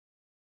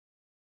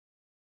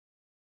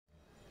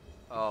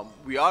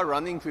We are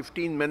running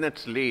 15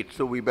 minutes late,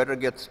 so we better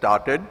get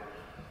started.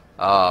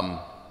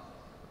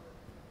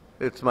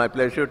 It's my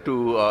pleasure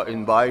to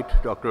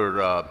invite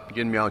Dr.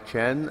 Jin Miao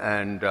Chen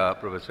and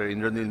Professor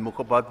Indranil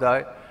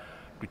Mukhopadhyay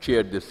to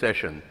chair this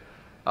session.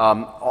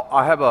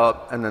 I have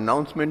an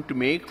announcement to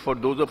make for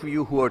those of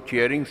you who are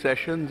chairing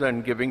sessions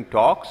and giving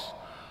talks.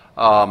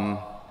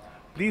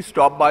 Please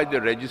stop by the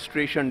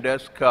registration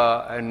desk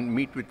and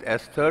meet with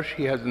Esther.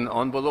 She has an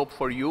envelope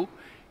for you.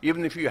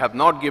 Even if you have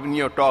not given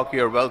your talk,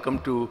 you're welcome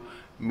to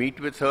meet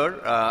with her.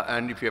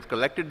 And if you have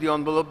collected the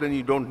envelope, then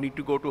you don't need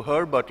to go to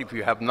her. But if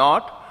you have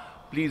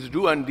not, please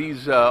do. And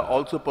these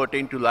also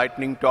pertain to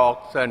lightning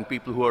talks and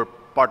people who are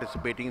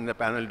participating in the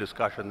panel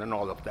discussion and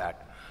all of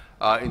that,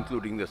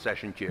 including the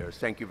session chairs.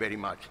 Thank you very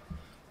much.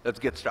 Let's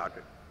get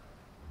started.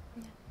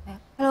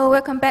 Hello,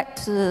 welcome back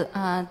to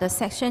the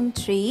section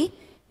 3,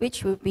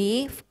 which will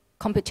be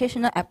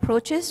computational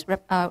approaches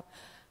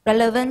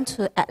relevant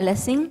to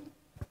atlasing.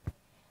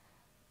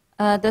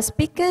 The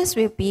speakers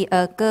will be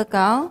Ge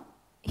Gao.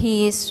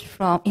 He's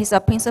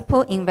a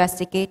principal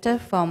investigator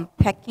from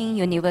Peking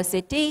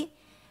University.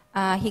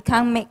 He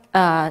can't make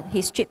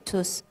his trip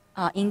to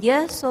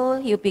India,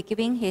 so he'll be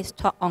giving his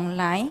talk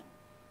online.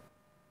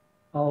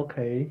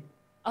 Okay.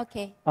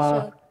 Okay.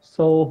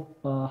 So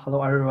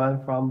hello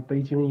everyone from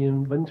Beijing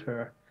in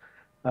winter.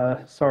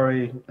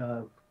 Sorry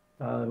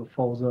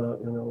for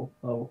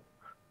the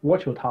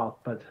virtual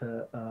talk, but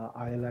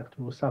I like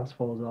to thank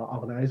for the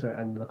organizer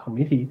and the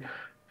committee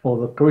for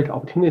the great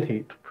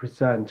opportunity to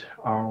present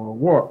our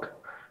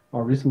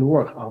recent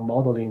work on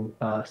modeling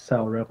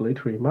cell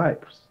regulatory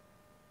maps.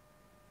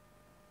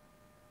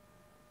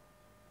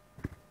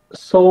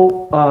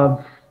 So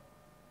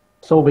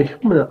we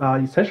humans are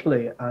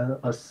essentially an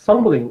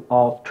assembling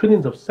of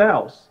trillions of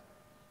cells.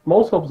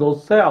 Most of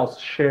those cells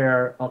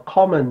share a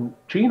common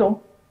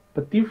genome,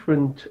 but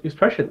different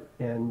expression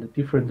and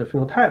different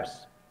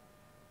phenotypes.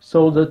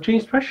 So the gene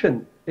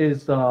expression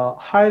is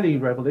highly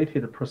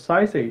regulated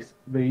processes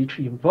which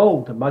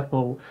involved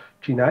multiple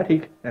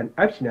genetic and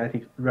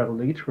epigenetic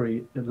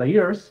regulatory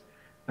layers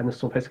and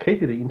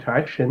sophisticated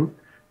interaction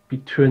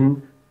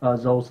between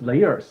those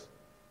layers.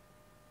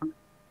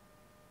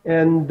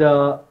 And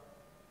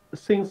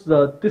since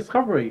the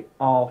discovery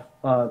of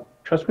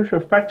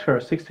transcription factor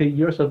 60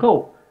 years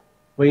ago,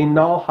 we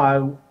now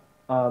have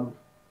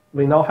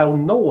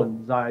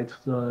known that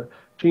the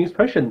gene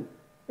expression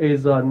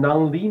is a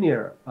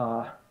nonlinear,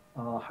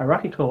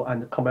 hierarchical,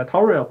 and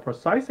combinatorial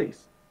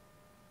processes.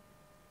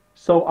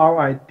 So our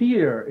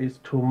idea is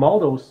to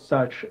model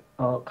such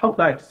a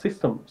complex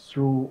system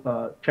through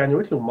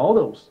generative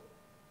models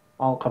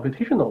or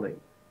computationally.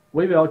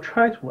 We will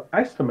try to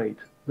estimate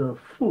the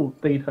full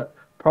data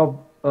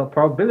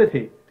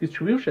probability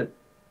distribution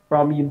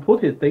from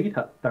inputted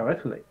data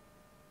directly.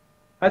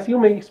 As you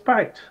may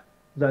expect,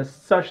 that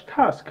such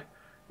task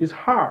is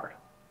hard,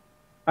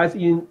 as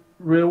in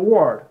real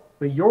world,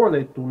 we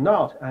usually do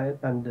not,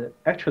 and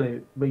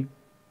actually we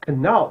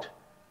cannot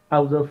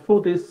have the full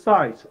data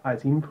size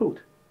as input.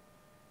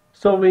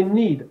 So we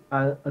need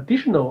an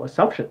additional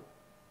assumption.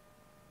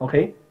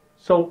 Okay,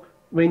 so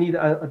we need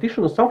an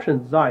additional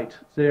assumption that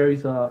there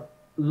is a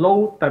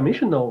low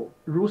dimensional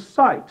root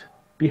site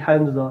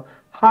behind the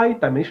high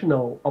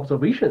dimensional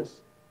observations.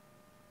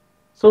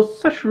 So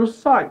such root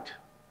site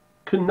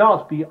could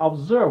not be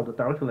observed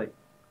directly,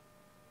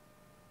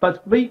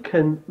 but we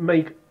can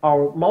make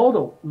our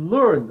model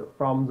learn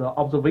from the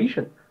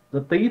observation, the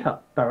data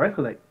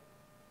directly,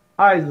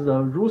 as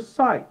the root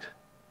site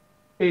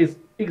is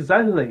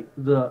exactly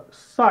the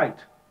site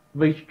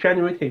which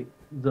generated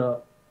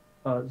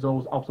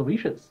those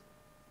observations.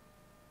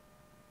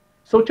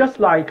 So just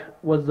like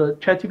what the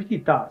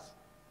ChatGPT does,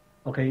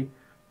 okay,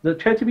 the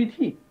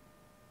ChatGPT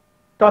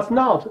does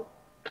not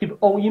keep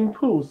all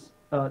inputs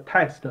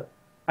text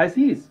as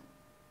is,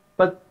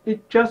 but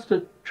it just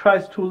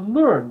tries to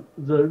learn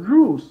the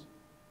rules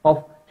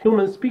of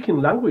human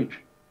speaking language,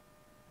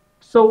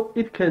 so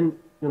it can,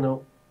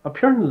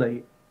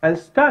 apparently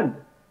understand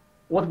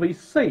what we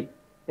say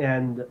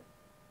and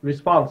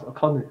respond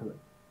accordingly.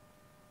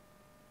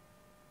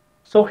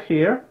 So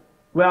here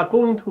we are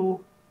going to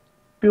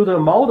build a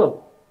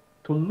model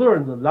to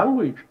learn the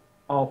language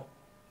of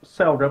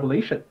cell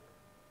regulation,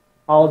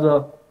 or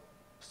the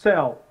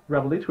cell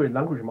regulatory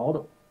language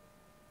model.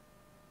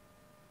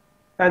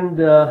 And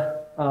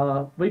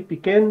we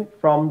begin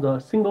from the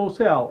single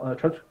cell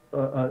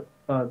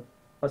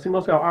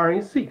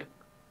RNA-seq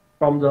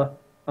from the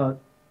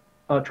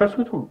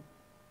transcriptome.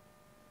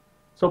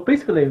 So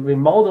basically, we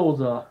model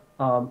the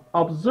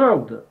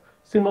observed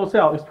single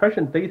cell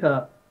expression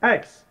data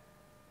X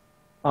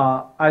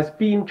as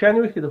being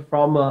generated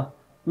from a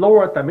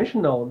lower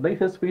dimensional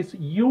latent space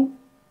U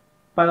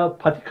by a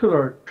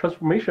particular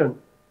transformation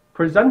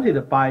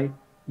presented by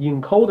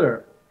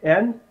encoder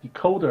and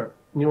decoder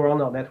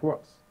neuronal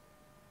networks.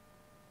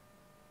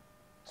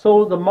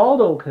 So the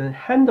model can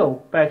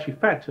handle batch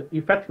effect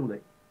effectively.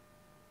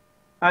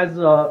 As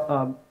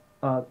a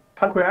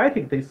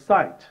pancreatic data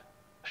site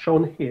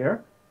shown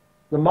here,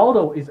 the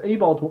model is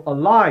able to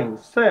align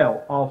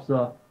cells of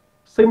the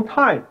same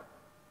type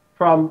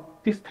from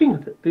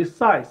distinct disk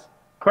size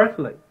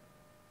correctly,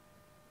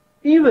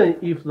 even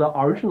if the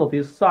original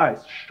disk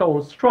size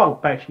shows strong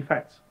batch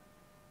effects.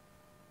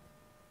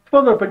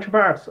 Further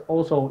benchmarks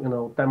also,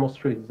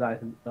 demonstrate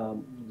that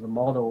the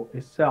model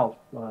itself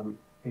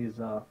is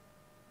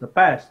the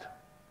best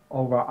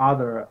over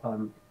other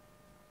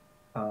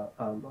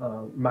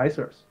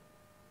methods.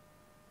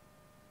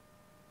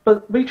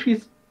 But which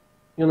is,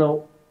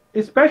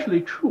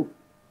 especially true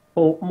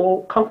for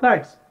more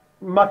complex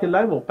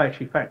multi-level batch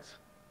effects,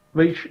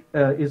 which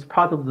is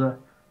part of the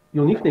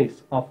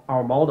uniqueness of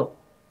our model.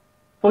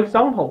 For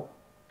example,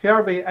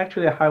 here we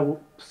actually have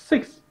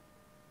 6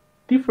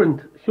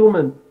 different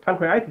human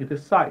pancreatic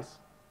disk size.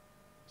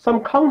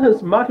 Some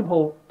contains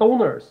multiple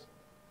donors.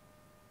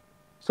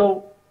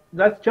 So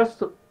that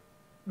just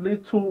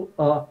leads to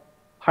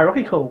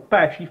hierarchical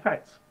batch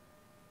effects.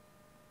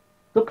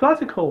 The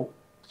classical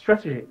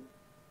strategy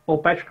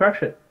for batch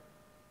correction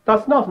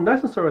does not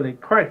necessarily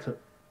correct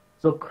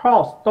the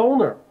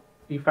cross-donor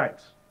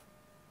effects,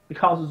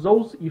 because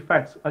those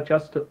effects are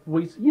just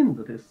within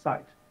the disk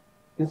site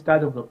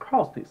instead of the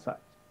cross-disk site.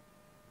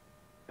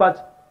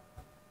 But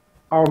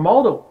our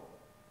model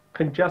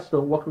can just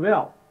work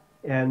well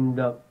and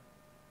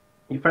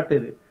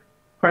effectively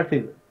correct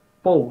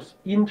both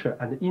inter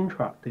and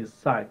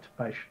intra-disk site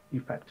batch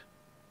effect.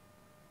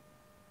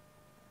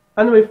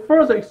 And we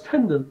further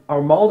extended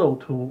our model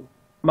to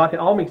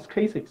multi-omics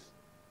cases.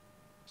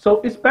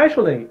 So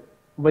especially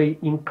we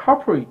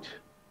incorporate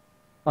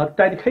a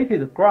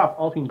dedicated graph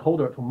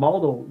autoencoder to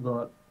model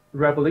the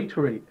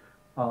regulatory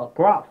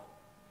graph.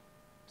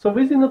 So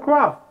within the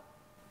graph,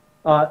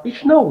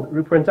 each node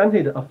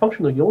represented a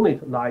functional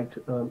unit like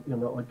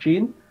a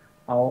gene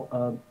or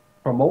a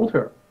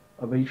promoter,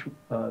 which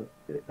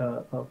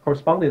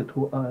corresponded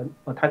to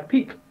a tag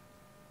peak.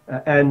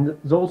 And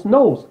those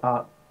nodes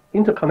are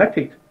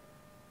interconnected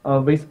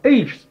with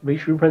edges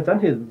which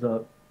represented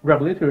the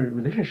regulatory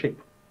relationship.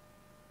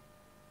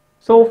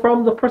 So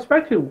from the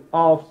perspective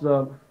of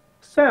the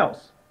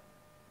cells,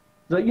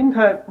 the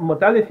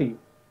intermodality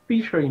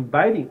feature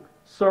embedding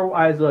serve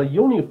as a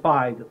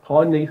unified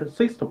coordinate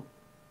system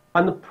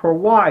and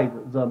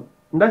provide the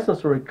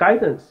necessary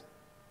guidance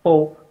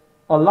for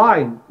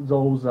align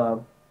those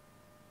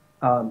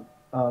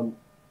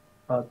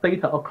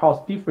data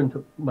across different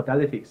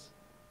modalities.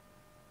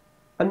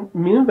 And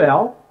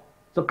meanwhile,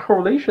 the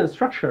correlation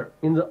structure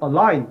in the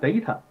aligned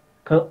data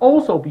can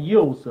also be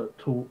used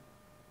to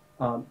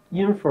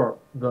infer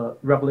the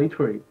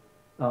regulatory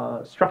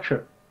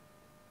structure.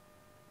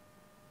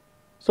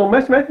 So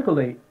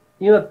mathematically,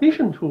 in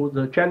addition to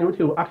the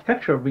generative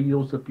architecture we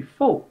used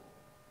before,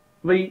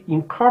 we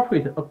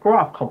incorporate a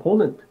graph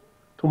component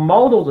to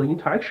model the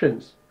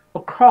interactions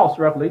across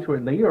regulatory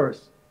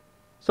layers.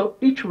 So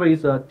each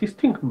with a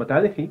distinct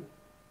modality,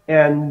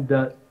 and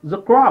the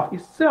graph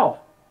itself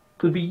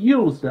could be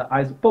used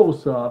as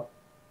both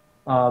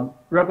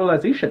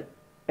regularization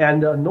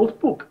and a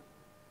notebook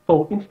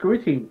for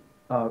integrative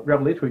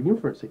regulatory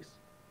inferences.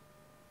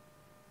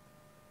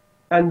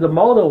 And the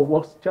model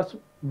works just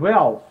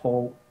well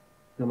for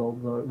the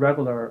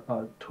regular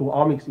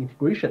two-omics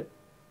integration,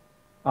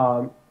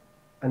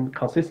 and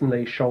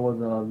consistently show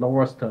the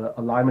lowest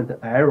alignment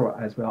error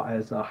as well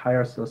as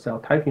highest cell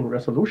typing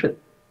resolution,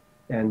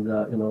 and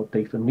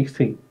data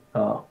mixing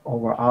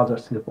over other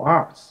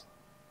CFRs.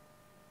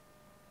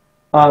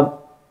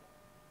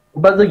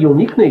 But the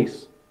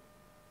uniqueness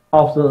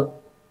of the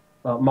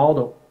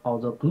model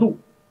of the glue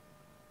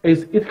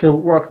is it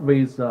can work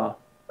with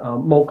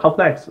more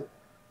complex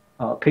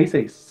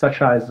cases,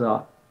 such as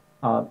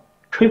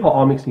triple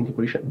omics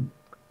integration,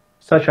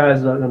 such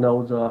as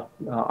the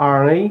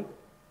RNA,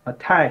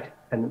 tag,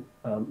 and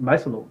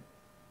methylome.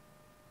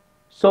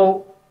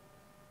 So,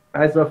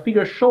 as the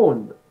figure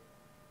shown,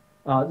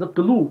 the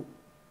glue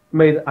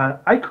made an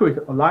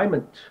accurate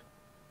alignment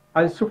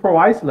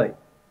unsupervisedly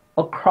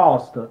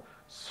across the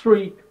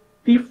 3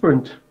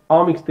 different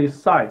omics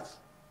disk sites,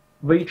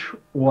 which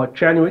were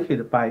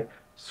generated by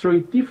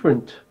 3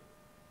 different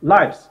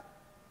labs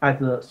at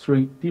the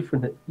 3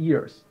 different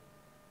years.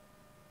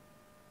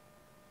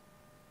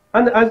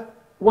 And as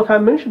what I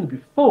mentioned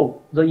before,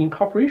 the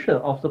incorporation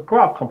of the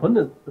graph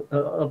component,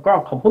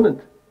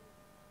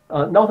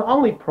 not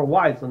only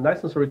provides the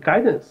necessary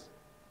guidance,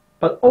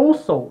 but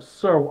also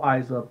serve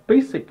as a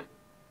basic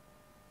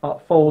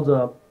for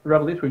the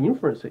regulatory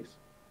inferences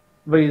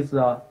with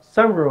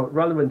several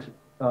relevant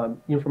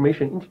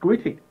information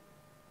integrated.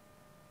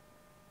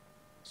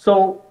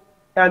 So,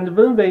 and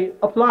when we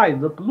apply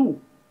the glue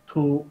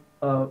to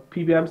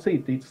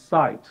PBMC disk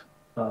site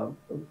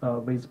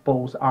with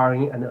both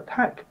RNA and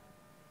tag,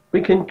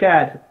 we can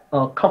get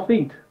a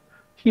complete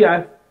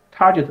TF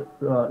target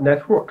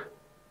network,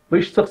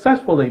 which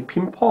successfully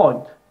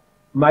pinpoint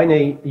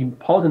many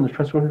important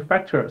transcription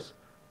factors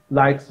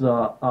like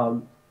the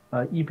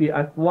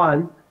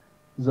EBF1,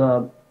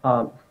 the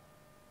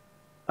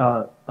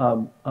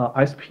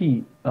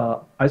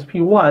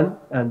SP1,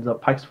 and the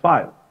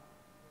PAX5.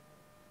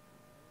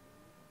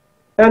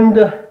 And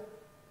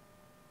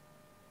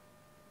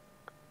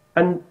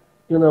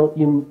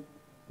in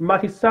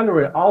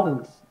multicellular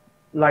organs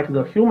like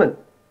the human,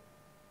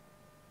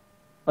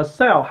 a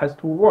cell has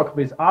to work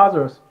with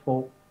others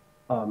for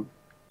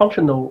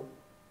functional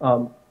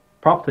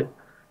property.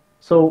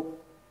 So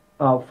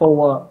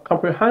for a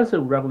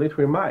comprehensive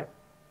regulatory map,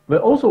 we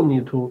also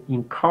need to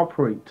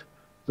incorporate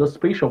the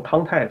spatial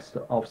context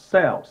of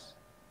cells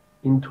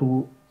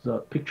into the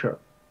picture.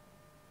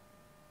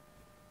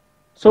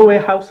 So we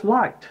have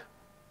slide.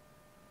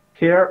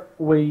 Here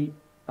we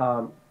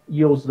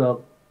use the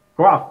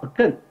graph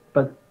again,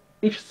 but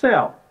each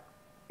cell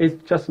is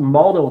just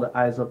modeled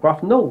as a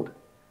graph node,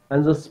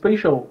 and the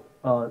spatial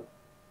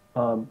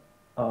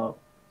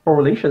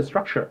correlation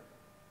structure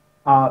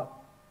are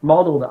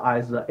modeled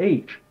as the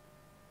edge.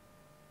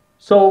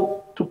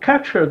 So to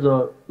capture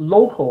the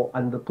local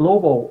and the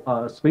global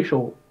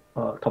spatial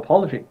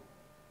topology,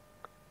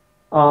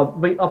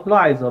 we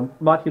apply the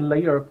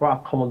multi-layer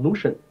graph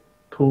convolution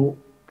to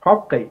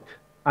propagate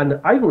and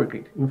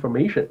aggregate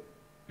information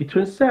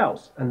between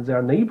cells and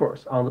their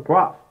neighbors on the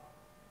graph.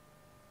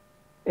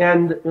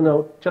 And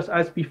just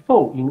as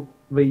before,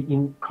 we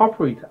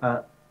incorporate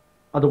an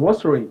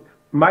adversary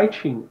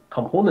matching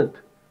component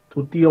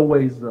to deal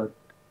with the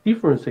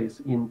differences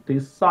in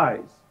this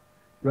size,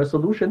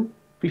 resolution,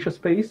 feature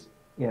space,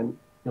 and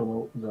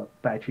the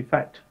batch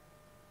effect.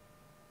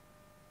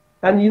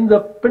 And in the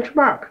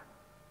benchmark,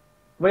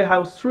 we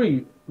have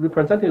 3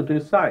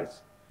 representative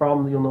size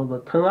from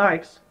the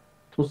 10x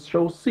to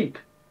show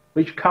seq,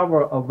 which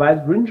cover a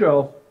wide range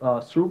of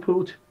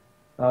throughput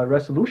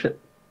resolution.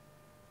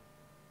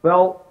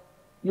 Well,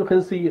 you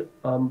can see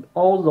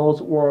all those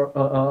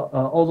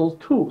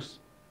tools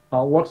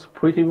works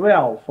pretty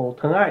well for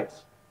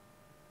 10x.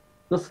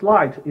 The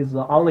slide is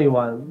the only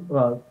one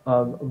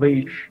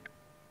which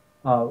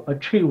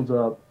achieves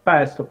the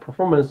best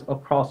performance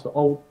across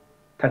all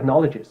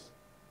technologies.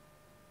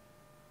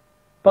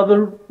 But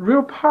the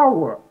real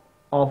power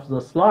of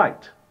the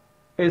slide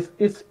is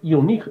its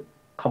unique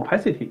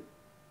capacity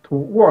to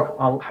work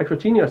on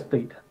heterogeneous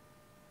data.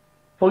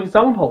 For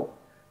example,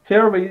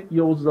 here we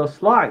use the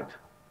slide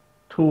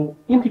to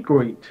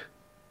integrate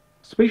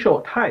spatial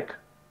attack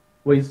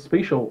with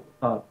spatial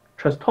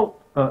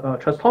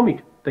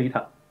transatomic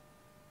data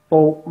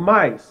for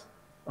mice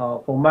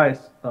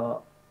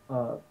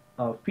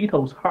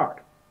fetal's heart.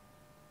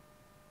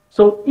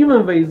 So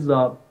even with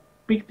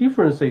big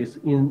differences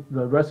in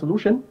the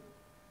resolution,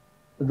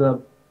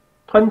 the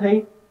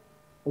 20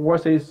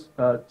 versus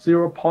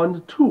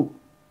 0.2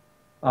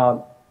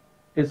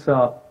 is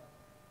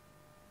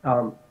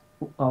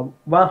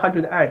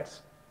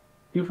 100x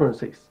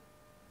differences.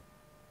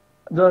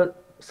 The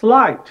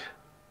slide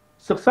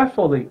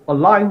successfully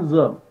aligns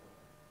them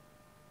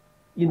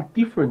in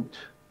different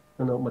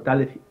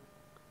modality,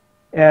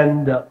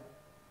 and the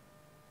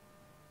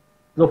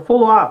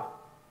follow-up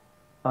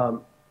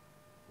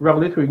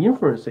regulatory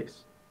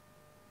inferences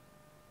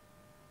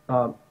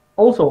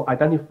also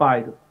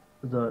identified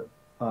the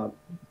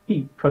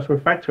key transfer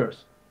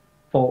factors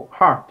for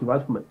heart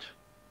development.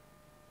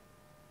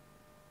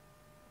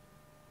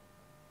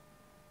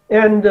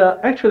 And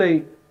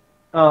actually,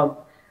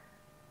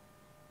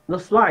 the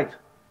slide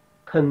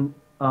can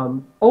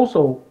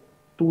also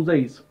do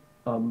this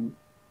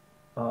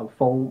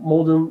for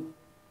more than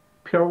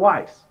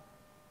pairwise.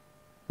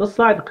 The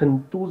slide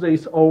can do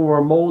this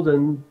over more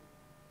than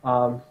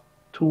 2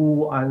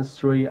 and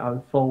 3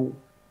 and 4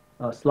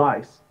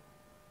 slides.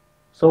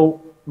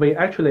 So we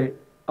actually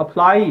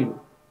applying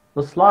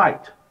the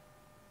slide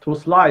to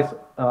slides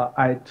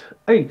at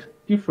 8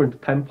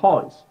 different time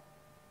points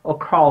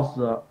across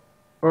the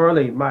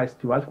early mice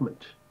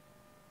development.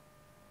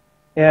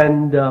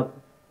 And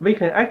we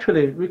can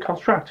actually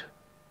reconstruct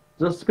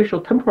the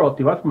spatial temporal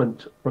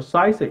development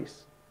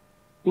processes,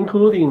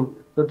 including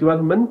the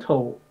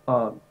developmental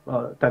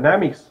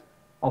dynamics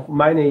of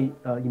many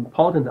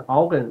important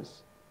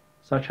organs,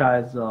 such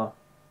as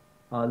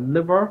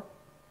liver,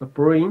 the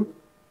brain,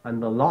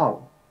 and the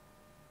lung.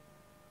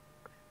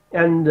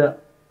 And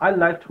I'd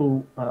like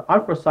to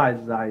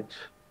emphasize that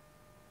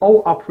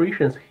all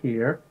operations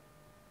here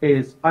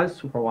is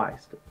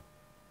unsupervised.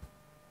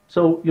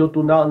 So you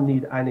do not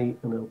need any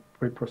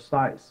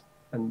pre-precise,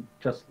 and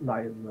just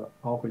let the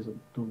algorithm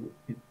do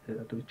its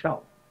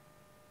job.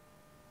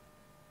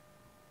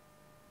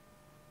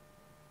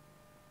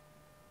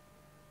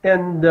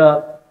 And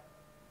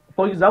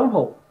for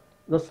example,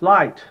 the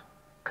slide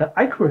can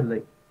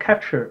accurately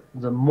capture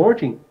the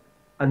merging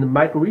and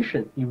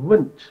migration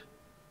event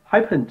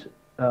happened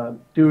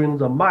during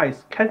the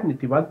mice kidney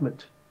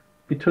development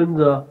between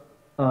the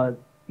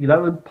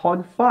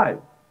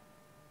 11.5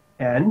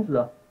 and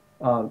the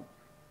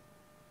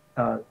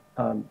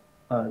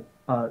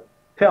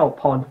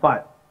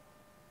 12.5.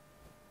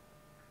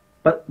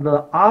 But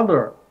the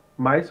other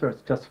mice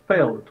just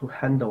failed to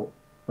handle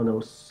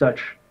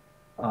such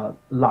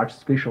large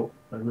spatial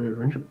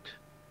rearrangement.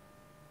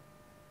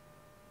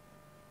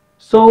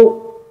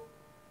 So,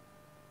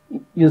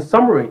 in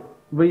summary,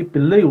 we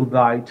believe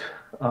that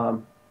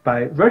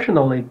by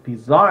rationally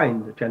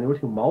designed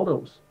generative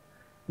models,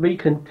 we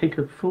can take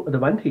full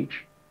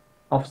advantage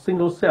of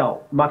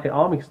single-cell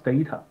multi-omics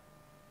data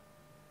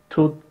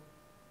to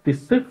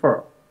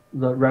decipher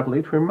the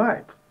regulatory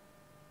map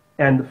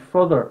and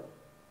further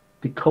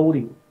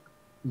decoding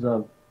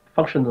the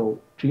functional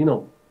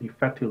genome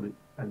effectively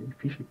and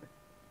efficiently.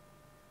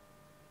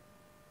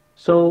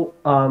 So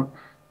all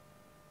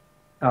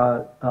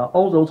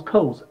those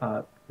codes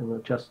are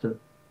just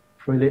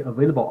freely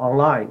available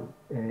online,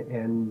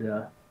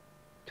 and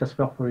just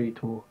feel free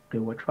to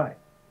give a try.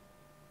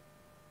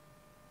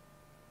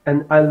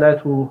 And I'd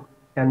like to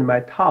end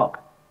my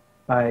talk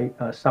by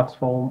thanks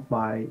for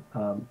my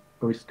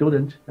great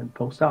students and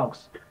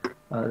postdocs,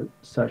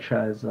 such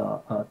as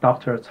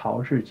Dr.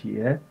 Cao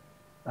Zhijie,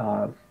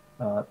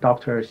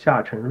 Dr.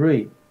 Xia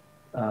Chenrui,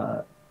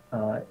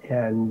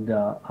 and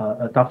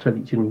Dr.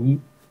 Li Jingyi,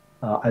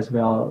 as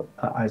well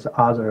as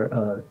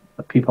other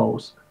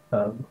peoples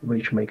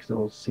which makes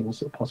those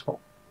things possible.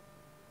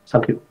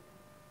 Thank you.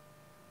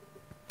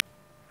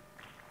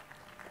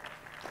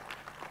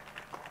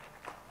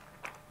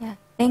 Yeah,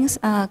 thanks,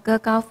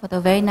 Gegao, for the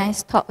very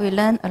nice talk. We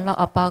learned a lot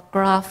about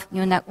graph,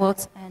 neural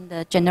networks, and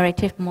the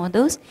generative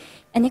models.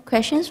 Any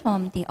questions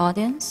from the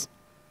audience?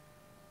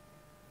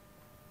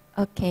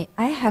 Okay,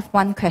 I have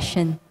one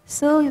question.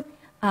 So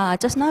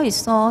just now you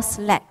saw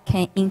SLAC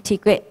can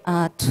integrate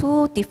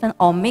two different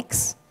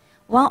omics.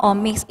 One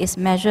omics is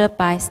measured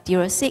by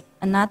stereo-seq,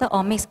 another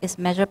omics is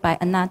measured by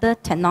another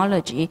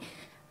technology.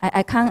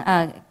 I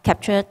can't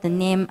capture the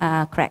name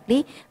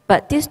correctly,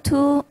 but these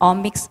two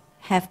omics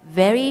have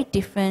very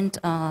different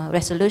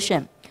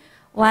resolution.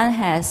 One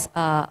has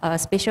a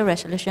spatial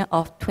resolution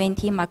of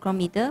 20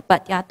 micrometer,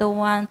 but the other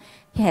one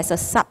has a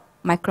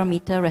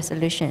sub-micrometer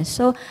resolution.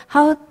 So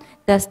how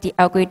does the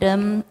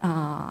algorithm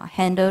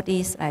handle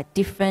these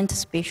different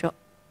spatial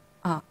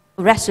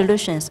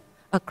resolutions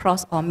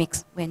across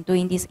omics when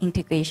doing this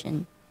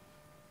integration?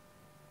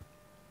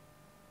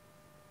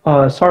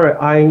 Sorry,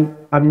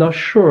 I'm not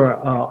sure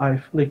I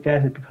fully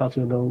get it, because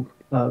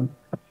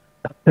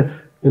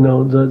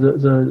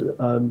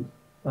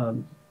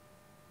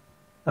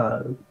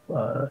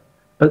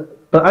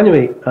but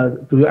anyway,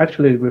 do you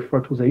actually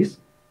refer to this?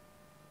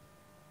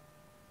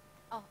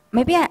 Oh,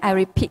 maybe I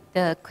repeat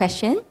the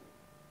question.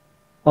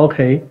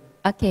 Okay.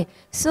 Okay,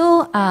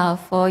 so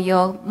for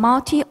your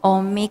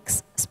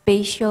multi-omics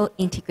spatial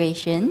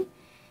integration,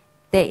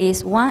 there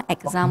is one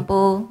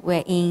example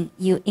wherein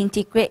you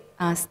integrate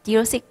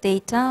stereo-seq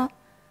data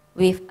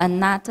with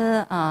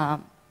another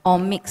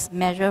omics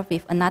measure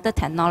with another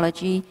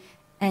technology,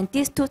 and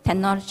these two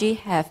technologies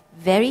have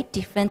very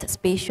different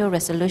spatial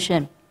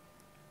resolution.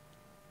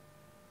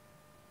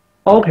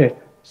 Okay,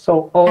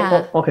 so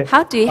okay.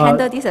 How do you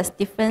handle this as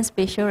different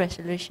spatial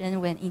resolution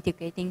when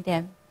integrating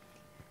them?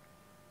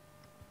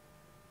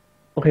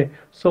 Okay,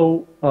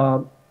 so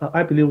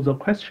I believe the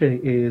question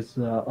is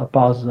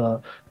about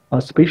the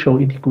spatial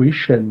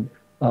integration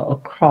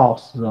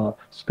across the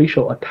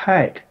spatial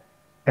attack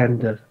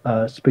and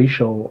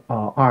spatial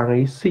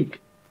RNA-seq,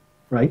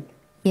 right?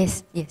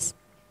 Yes, yes.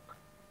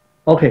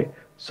 Okay,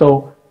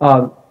 so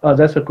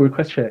that's a great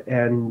question,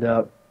 and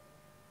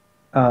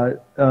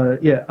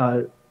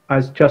yeah,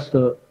 as just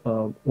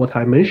what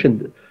I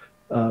mentioned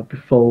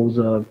before,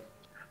 the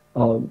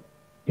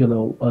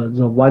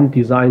the one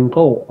design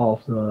goal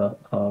of the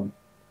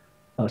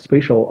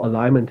spatial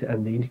alignment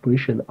and the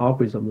integration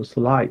algorithm, the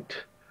SLIDE,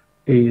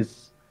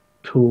 is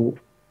to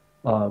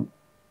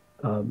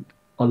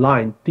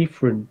align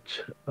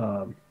different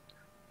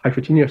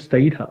heterogeneous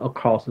data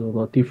across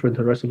the different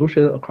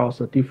resolution, across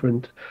the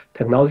different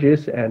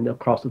technologies, and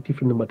across the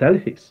different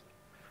modalities.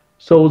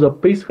 So the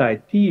basic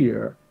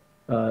idea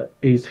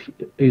is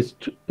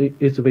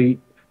we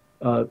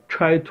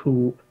try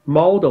to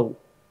model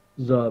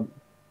the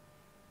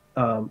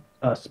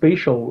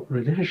spatial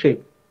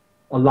relationship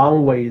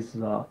along with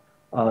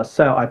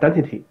cell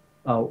identity,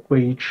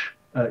 which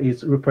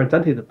is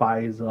represented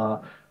by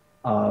the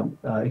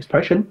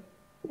expression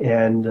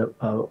and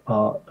the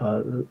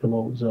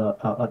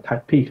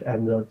attack peak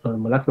and the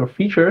molecular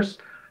features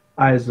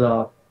as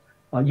a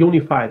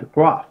unified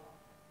graph.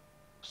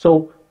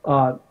 So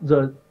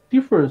the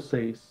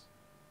differences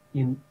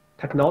in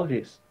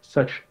technologies,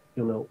 such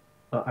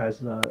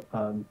as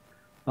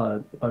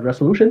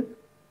resolution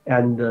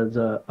and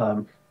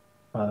the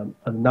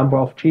number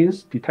of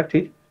genes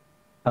detected,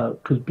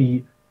 could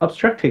be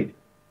abstracted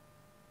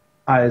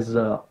as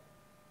a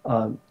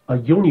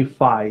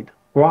unified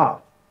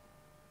graph,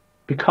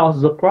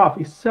 because the graph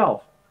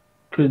itself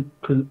could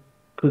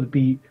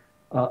be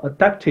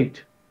adapted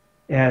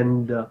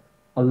and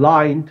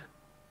aligned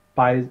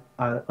by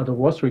an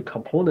adversary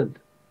component,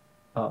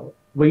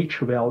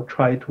 which will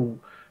try to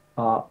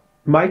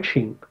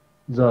matching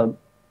the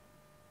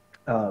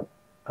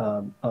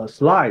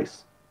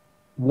slice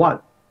one,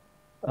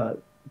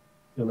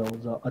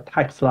 the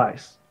attack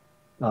slice,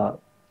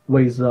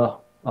 with the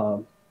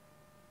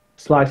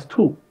slice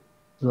two,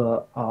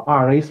 the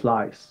RNA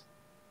slice,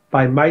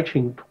 by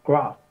matching to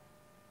graph.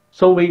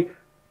 So we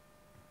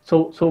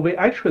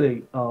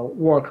actually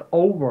work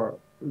over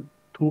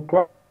two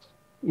graphs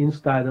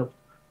instead of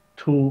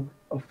two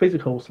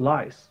physical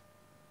slices,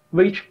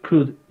 which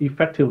could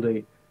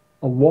effectively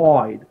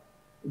avoid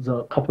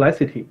the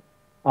complexity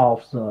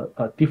of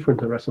the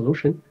different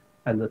resolution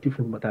and the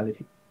different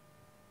modality.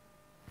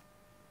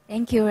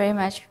 Thank you very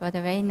much for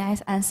the very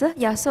nice answer.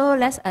 Yeah, so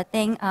let's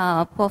thank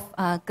Prof.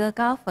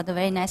 Gergao for the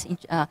very nice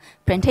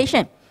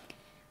presentation.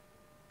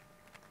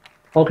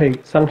 Okay,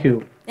 thank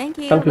you. Thank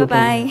you. Thank you.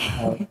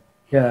 Bye-bye.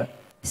 Yeah.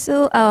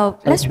 So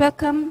let's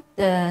welcome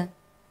the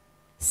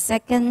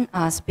second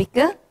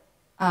speaker,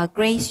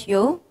 Grace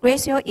Yeo.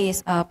 Grace Yeo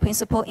is a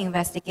principal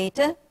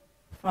investigator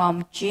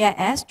from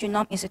GIS,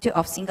 Genome Institute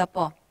of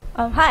Singapore.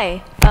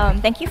 Hi,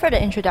 thank you for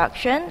the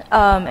introduction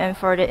and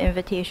for the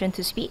invitation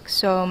to speak.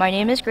 So my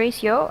name is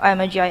Grace Yeo. I'm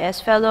a GIS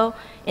fellow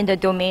in the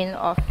domain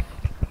of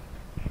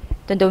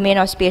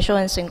spatial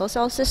and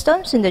single-cell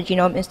systems in the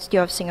Genome Institute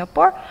of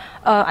Singapore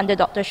under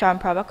Dr. Shyam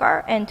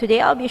Prabhakar. And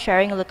today I'll be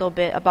sharing a little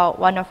bit about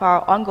one of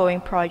our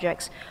ongoing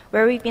projects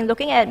where we've been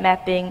looking at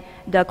mapping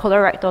the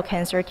colorectal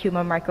cancer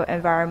tumor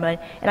microenvironment.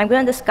 And I'm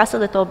going to discuss a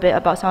little bit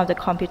about some of the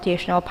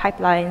computational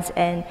pipelines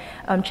and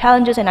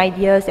challenges and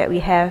ideas that we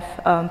have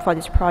for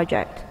this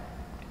project.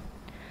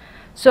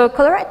 So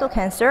colorectal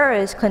cancer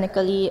is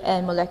clinically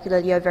and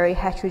molecularly a very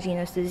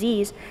heterogeneous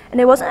disease, and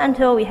it wasn't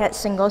until we had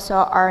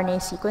single-cell RNA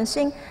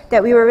sequencing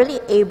that we were really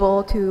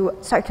able to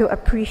start to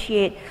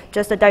appreciate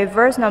just the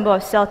diverse number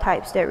of cell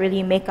types that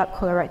really make up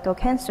colorectal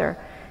cancer.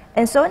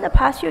 And so in the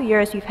past few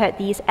years, we've had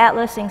these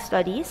atlasing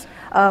studies,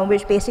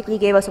 which basically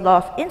gave us a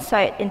lot of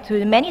insight into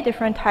the many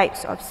different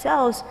types of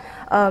cells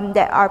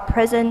that are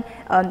present,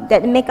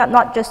 that make up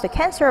not just the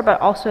cancer,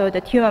 but also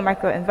the tumor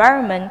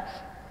microenvironment,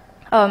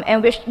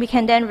 and which we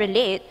can then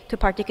relate to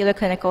particular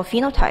clinical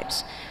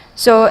phenotypes.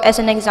 So as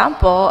an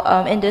example,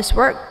 in this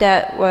work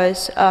that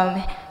was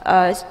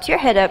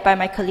spearheaded by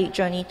my colleague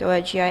Jonito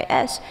at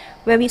GIS,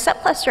 when we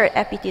subclustered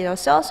epithelial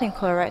cells in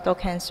colorectal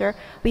cancer,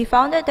 we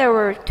found that there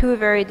were two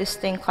very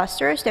distinct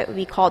clusters that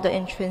we call the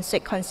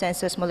intrinsic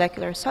consensus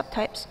molecular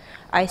subtypes,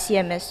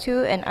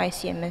 ICMS2 and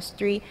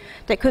ICMS3,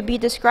 that could be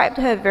described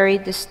to have very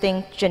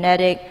distinct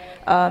genetic,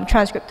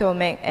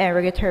 transcriptomic, and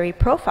regulatory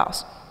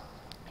profiles.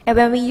 And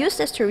when we used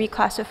this to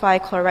reclassify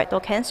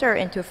colorectal cancer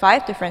into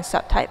 5 different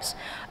subtypes,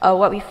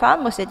 what we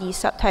found was that these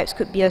subtypes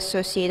could be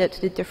associated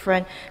to the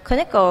different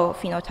clinical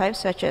phenotypes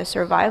such as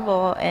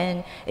survival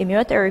and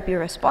immunotherapy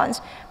response.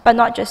 But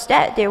not just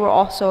that, they will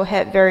also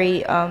have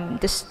very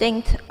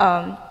distinct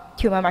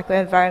tumor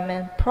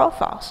microenvironment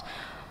profiles.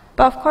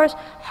 But of course,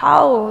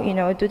 how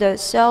do the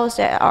cells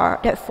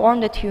that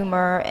form the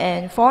tumor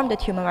and form the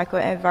tumor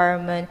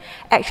microenvironment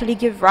actually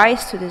give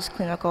rise to these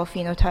clinical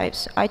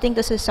phenotypes? I think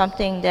this is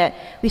something that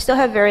we still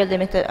have very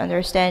limited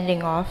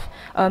understanding of.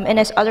 And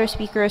as other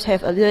speakers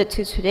have alluded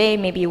to today,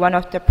 maybe one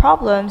of the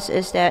problems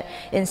is that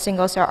in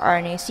single-cell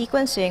RNA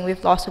sequencing,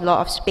 we've lost a lot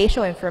of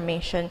spatial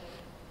information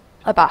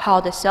about how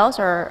the cells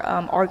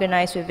are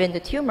organized within the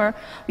tumor.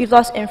 We've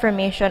lost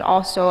information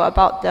also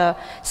about the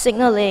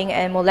signaling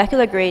and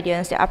molecular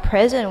gradients that are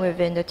present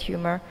within the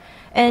tumor.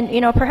 And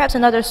perhaps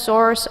another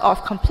source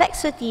of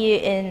complexity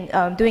in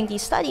doing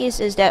these studies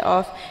is that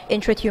of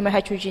intratumor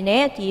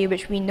heterogeneity,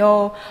 which we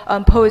know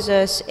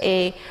poses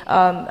a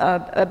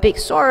big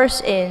source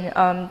in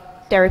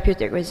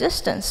therapeutic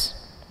resistance.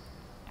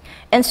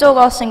 And so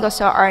while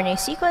single-cell RNA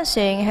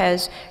sequencing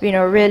has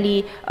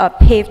really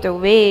paved the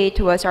way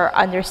towards our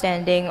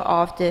understanding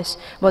of this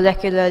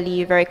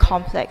molecularly very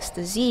complex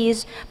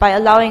disease by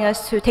allowing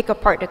us to take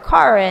apart the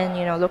car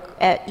and look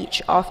at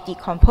each of the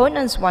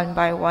components one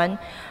by one,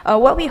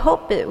 what we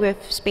hope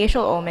with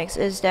spatial omics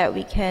is that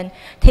we can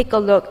take a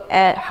look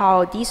at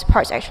how these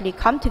parts actually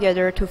come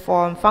together to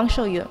form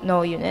functional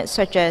units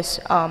such as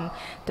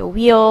the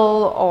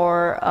wheel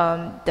or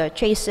the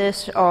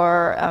chassis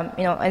or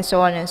and so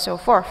on and so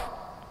forth.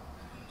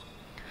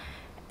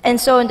 And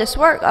so in this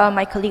work,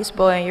 my colleagues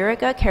Bo and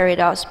Eureka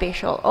carried out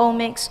spatial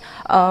omics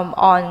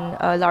on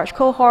a large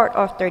cohort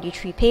of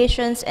 33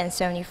 patients and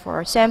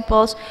 74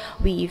 samples.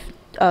 We've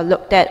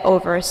looked at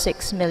over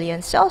 6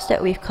 million cells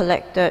that we've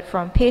collected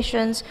from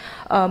patients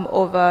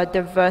over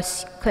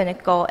diverse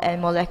clinical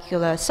and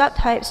molecular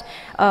subtypes.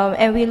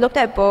 And we looked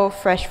at both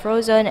fresh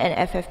frozen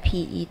and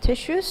FFPE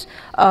tissues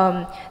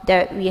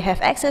that we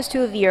have access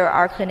to via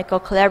our clinical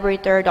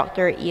collaborator,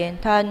 Dr. Ian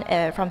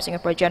Tan from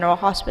Singapore General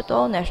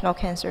Hospital, National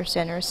Cancer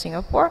Center,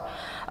 Singapore.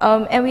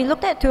 And we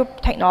looked at 2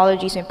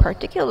 technologies in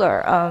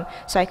particular,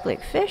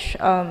 cyclic fish,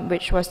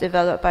 which was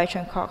developed by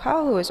Chen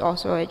Kok-Hao, who is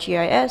also at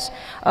GIS,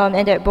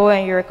 and that Bo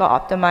and Eureka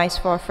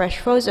optimized for fresh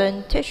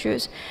frozen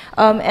tissues,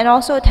 and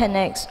also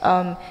 10x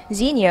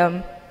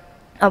xenium,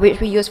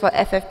 which we use for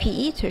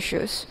FFPE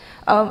tissues.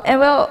 And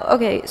well,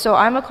 okay, so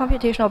I'm a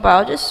computational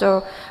biologist,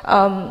 so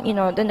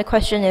then the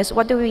question is,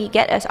 what do we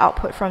get as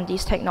output from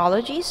these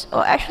technologies?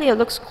 Well, actually, it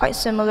looks quite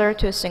similar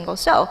to a single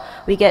cell.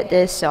 We get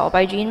this cell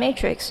by gene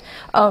matrix.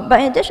 But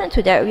in addition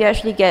to that, we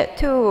actually get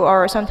 2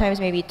 or sometimes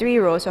maybe 3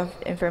 rows of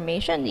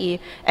information, the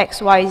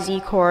X, Y,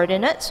 Z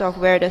coordinates of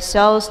where the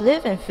cells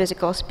live in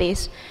physical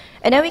space.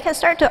 And then we can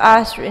start to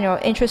ask,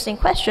 interesting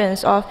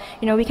questions of,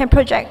 we can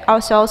project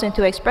ourselves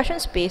into expression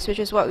space, which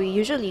is what we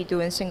usually do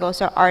in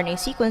single-cell RNA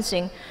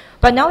sequencing.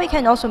 But now we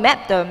can also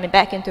map them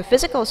back into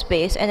physical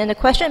space, and then the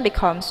question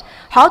becomes,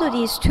 how do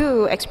these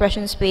two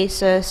expression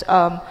spaces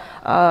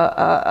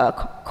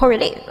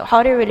correlate? How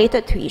are they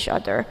related to each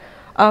other?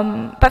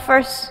 But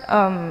first,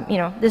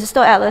 this is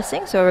still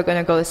atlasing, so we're going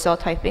to go with cell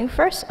typing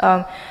first.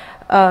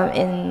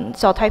 In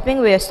cell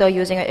typing, we are still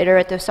using an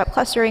iterative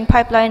subclustering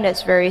pipeline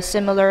that's very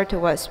similar to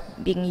what's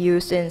being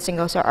used in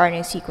single-cell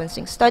RNA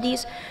sequencing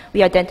studies.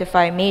 We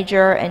identify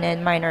major and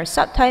then minor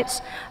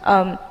subtypes.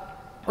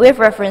 With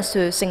reference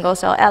to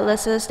single-cell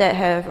atlases that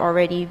have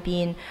already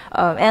been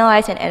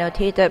analyzed and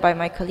annotated by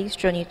my colleagues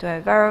Dinithi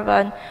and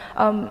Varavan.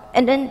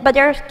 But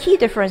there are key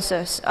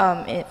differences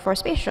for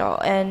spatial,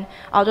 and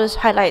I'll just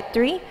highlight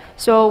three.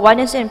 So one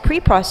is in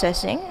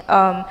pre-processing.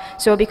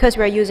 So because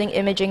we're using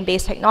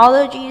imaging-based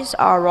technologies,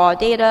 our raw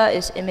data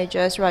is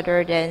images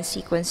rather than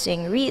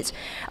sequencing reads.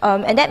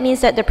 And that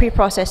means that the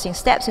pre-processing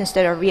steps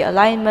instead of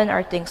realignment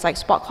are things like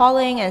spot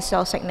calling and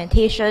cell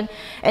segmentation.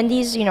 And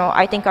these,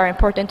 I think are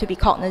important to be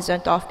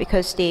cognizant of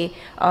because they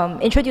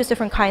introduce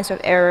different kinds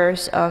of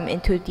errors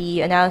into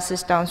the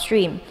analysis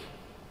downstream.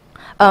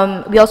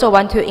 We also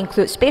want to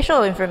include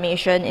spatial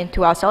information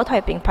into our cell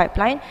typing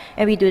pipeline,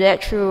 and we do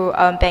that through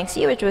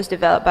Banksy, which was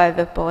developed by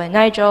Vipul and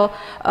Nigel,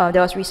 that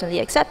was recently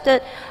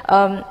accepted.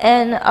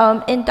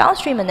 In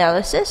downstream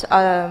analysis,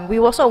 we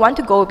also want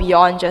to go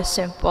beyond just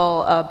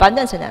simple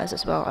abundance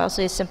analysis. Well, I'll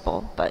say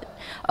simple, but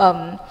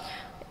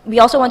we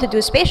also want to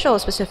do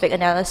spatial-specific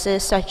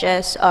analysis, such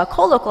as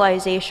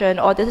co-localization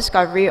or the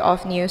discovery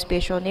of new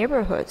spatial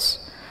neighborhoods.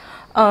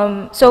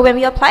 So when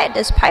we applied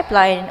this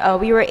pipeline,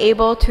 we were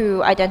able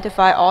to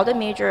identify all the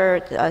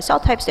major cell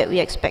types that we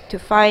expect to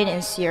find in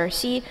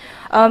CRC.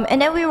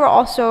 And then we were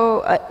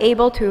also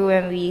able to,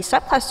 when we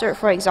subclustered,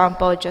 for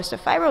example, just a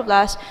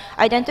fibroblast,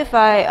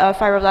 identify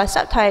fibroblast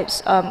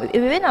subtypes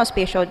within our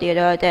spatial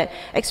data that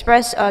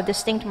express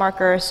distinct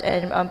markers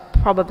and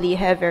probably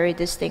have very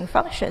distinct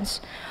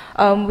functions.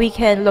 We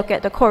can look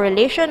at the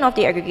correlation of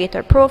the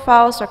aggregator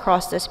profiles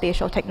across the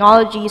spatial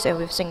technologies and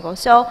with single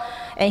cell.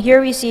 And here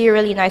we see a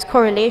really nice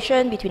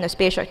correlation between the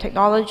spatial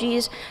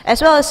technologies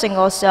as well as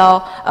single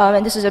cell.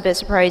 And this is a bit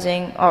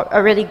surprising, or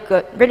a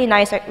really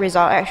nice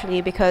result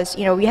actually, because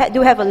we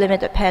do have a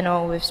limited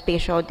panel with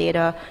spatial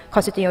data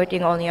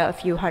constituting only a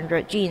few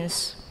hundred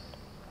genes.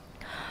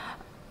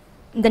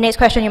 The next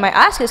question you might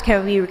ask is,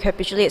 can we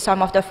recapitulate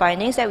some of the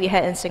findings that we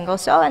had in single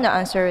cell? And the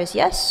answer is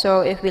yes.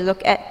 So if we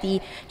look at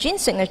the gene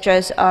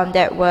signatures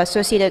that were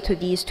associated to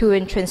these two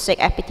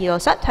intrinsic epithelial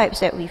subtypes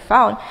that we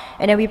found,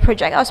 and then we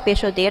project our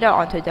spatial data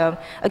onto them,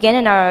 again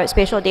in our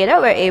spatial data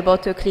we're able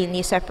to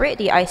cleanly separate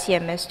the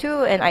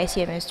ICMS2 and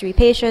ICMS3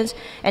 patients,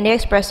 and they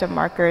express the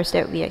markers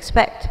that we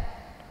expect.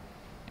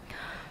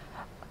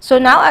 So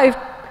now I've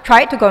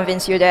tried to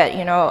convince you that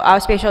our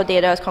spatial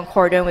data is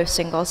concordant with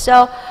single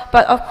cell,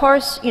 but of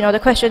course the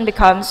question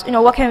becomes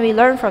what can we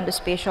learn from the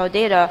spatial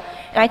data?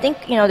 And I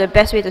think the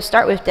best way to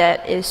start with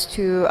that is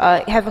to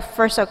have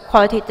first a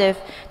qualitative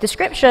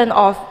description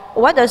of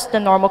what does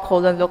the normal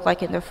colon look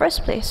like in the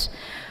first place.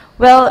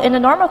 Well, in the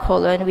normal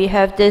colon, we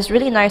have this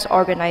really nice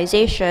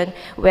organization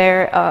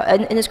where,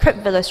 in this crypt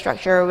villa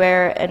structure,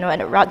 where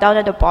down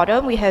at the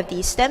bottom we have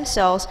these stem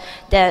cells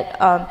that,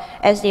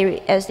 as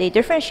they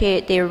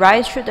differentiate, they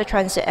rise through the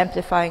transit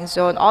amplifying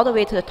zone all the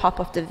way to the top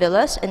of the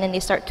villus, and then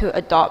they start to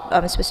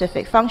adopt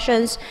specific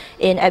functions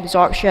in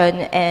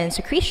absorption and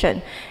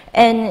secretion.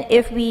 And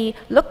if we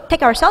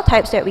take our cell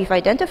types that we've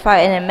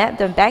identified and then map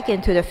them back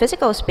into the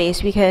physical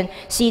space, we can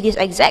see this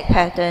exact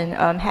pattern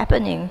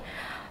happening.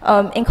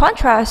 In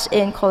contrast,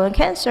 in colon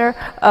cancer,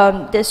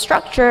 the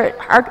structure,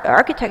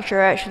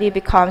 architecture actually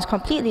becomes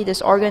completely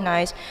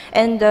disorganized,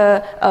 and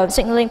the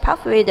signaling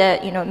pathway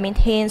that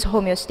maintains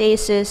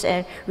homeostasis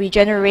and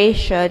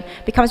regeneration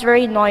becomes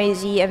very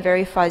noisy and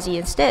very fuzzy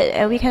instead.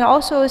 And we can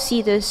also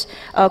see this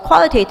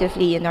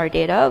qualitatively in our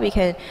data. We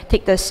can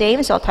take the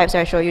same cell types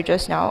I showed you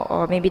just now,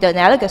 or maybe the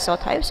analogous cell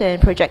types,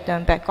 and project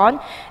them back on.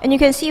 And you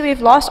can see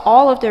we've lost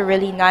all of the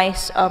really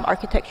nice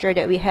architecture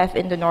that we have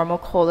in the normal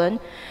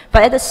colon.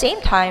 But at the same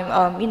time,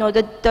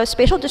 the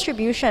spatial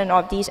distribution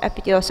of these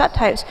epithelial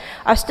subtypes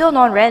are still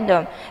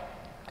non-random.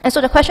 And so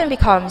the question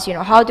becomes,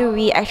 how do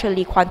we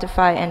actually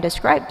quantify and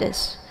describe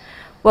this?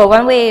 Well,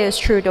 one way is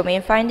through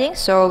domain findings.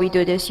 So we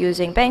do this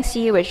using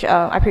Banksy, which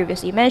I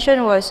previously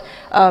mentioned was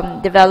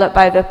developed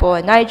by Vipul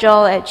and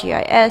Nigel at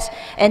GIS.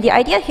 And the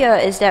idea here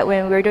is that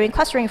when we're doing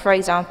clustering, for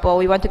example,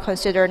 we want to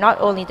consider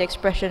not only the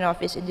expression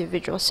of its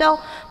individual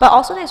cell, but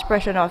also the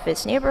expression of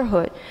its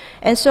neighborhood.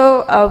 And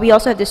so we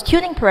also have this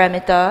tuning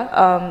parameter,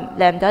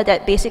 lambda,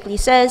 that basically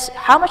says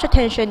how much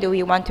attention do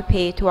we want to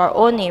pay to our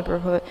own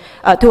neighborhood,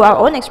 to our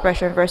own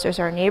expression versus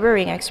our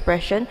neighboring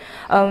expression.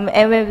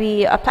 And when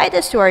we apply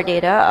this to our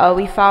data,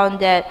 we found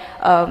that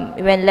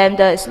when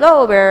lambda is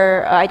low,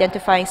 we're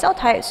identifying cell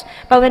types.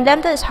 But when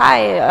lambda is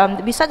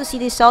high, we start to see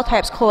these cell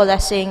types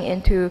coalescing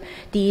into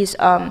these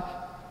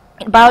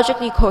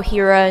biologically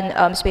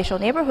coherent spatial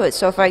neighborhoods.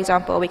 So for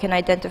example, we can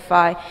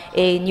identify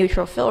a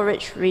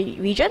neutrophil-rich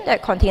region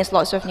that contains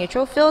lots of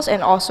neutrophils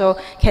and also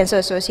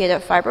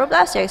cancer-associated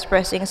fibroblasts that are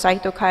expressing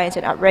cytokines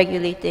and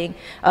upregulating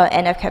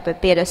NF-kappa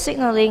beta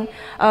signaling,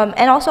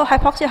 and also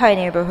hypoxia-high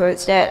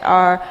neighborhoods that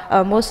are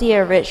mostly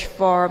enriched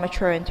for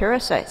mature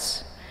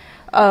enterocytes.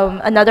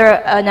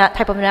 Another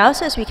type of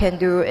analysis we can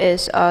do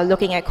is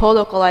looking at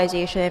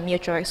co-localization and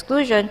mutual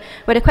exclusion,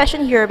 where the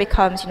question here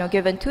becomes,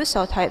 given two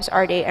cell types,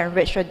 are they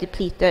enriched or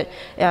depleted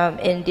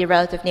in the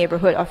relative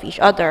neighborhood of each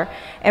other?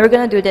 And we're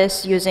going to do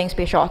this using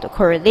spatial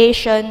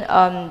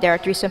autocorrelation. There are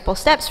three simple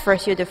steps.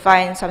 First, you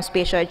define some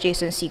spatial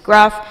adjacency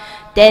graph.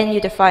 Then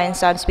you define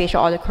some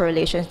spatial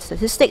autocorrelation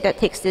statistic that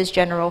takes this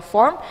general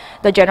form.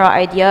 The general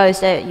idea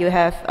is that you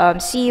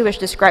have C, which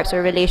describes a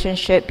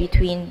relationship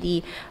between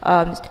the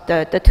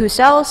two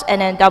cells, and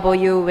then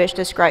W, which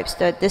describes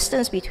the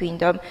distance between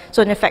them.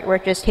 So in effect, we're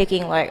just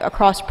taking like a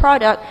cross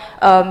product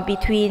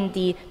between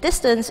the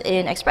distance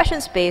in expression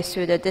space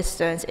to the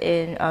distance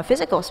in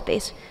physical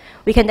space.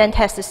 We can then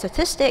test the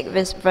statistic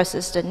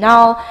versus the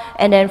null,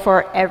 and then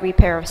for every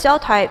pair of cell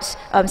types,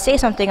 say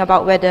something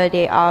about whether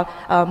they are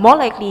more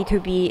likely to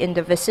be in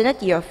the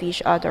vicinity of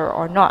each other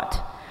or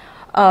not.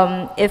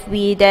 If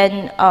we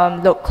then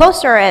look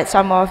closer at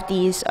some of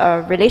these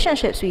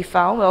relationships we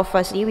found, well,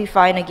 firstly, we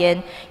find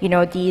again,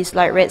 these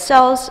light red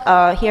cells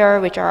here,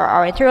 which are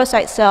our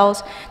enterocyte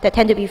cells that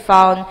tend to be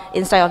found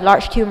inside of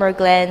large tumor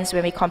glands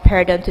when we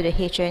compare them to the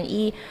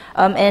H&E.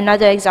 And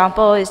another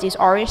example is these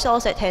orange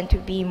cells that tend to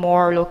be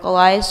more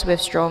localized with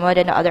stroma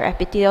than the other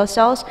epithelial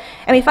cells.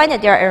 And we find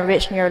that they are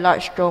enriched near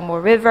large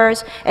stromal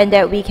rivers, and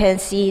that we can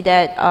see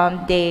that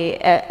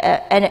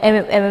and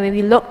when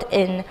we looked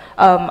in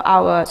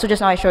so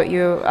just now I showed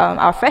you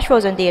our fresh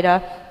frozen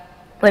data.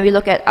 When we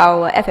look at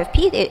our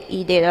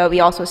FFPE data,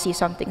 we also see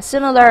something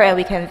similar, and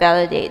we can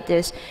validate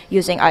this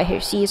using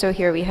IHC. So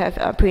here we have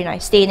a pretty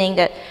nice staining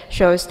that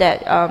shows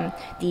that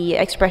the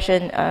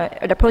expression,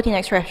 the protein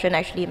expression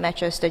actually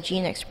matches the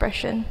gene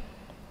expression.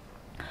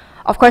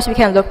 Of course, we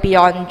can look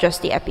beyond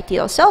just the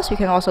epithelial cells. We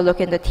can also look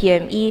in the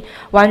TME.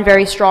 One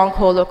very strong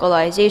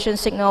co-localization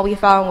signal we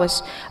found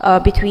was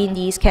between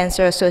these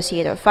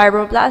cancer-associated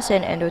fibroblasts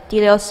and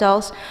endothelial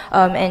cells.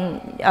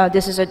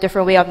 This is a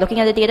different way of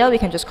looking at the data. We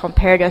can just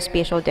compare their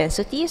spatial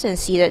densities and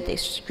see that they're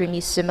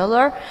extremely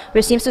similar,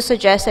 which seems to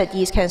suggest that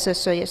these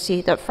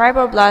cancer-associated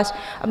fibroblasts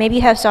maybe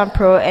have some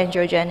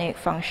pro-angiogenic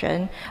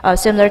function,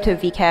 similar to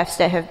VCAFs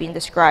that have been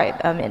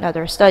described in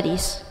other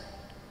studies.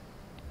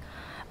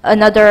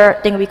 Another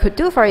thing we could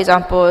do, for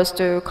example, is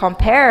to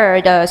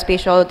compare the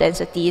spatial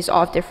densities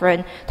of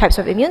different types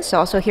of immune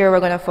cells. So here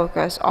we're going to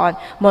focus on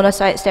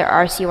monocytes that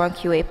are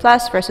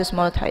C1qa+ versus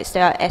monocytes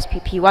that are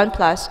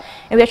SPP1+.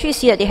 And we actually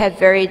see that they have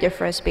very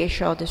different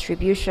spatial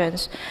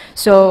distributions.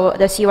 So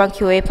the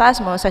C1qa+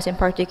 monocytes in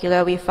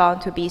particular, we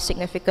found to be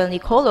significantly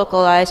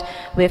co-localized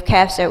with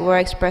CAFs that were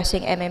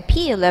expressing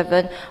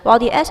MMP11, while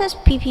the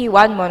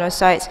SSPP1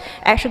 monocytes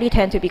actually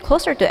tend to be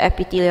closer to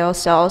epithelial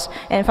cells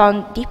and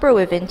found deeper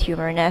within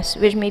tumor nests,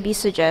 which maybe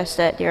suggests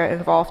that they're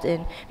involved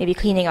in maybe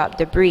cleaning up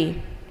debris.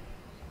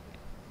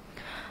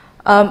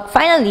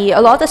 Finally, a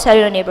lot of the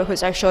cellular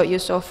neighborhoods I showed you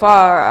so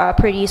far are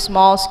pretty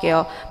small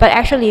scale, but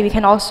actually we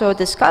can also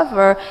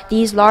discover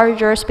these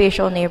larger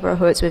spatial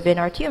neighborhoods within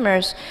our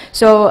tumors.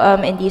 So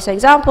in these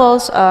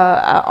examples,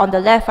 on the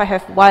left I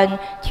have one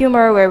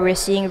tumor where we're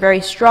seeing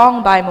very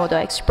strong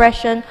bimodal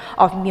expression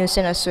of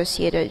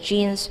mucin-associated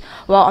genes,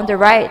 while on the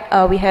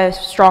right we have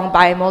strong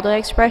bimodal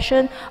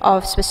expression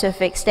of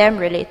specific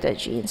stem-related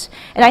genes.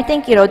 And I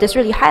think this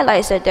really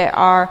highlights that there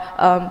are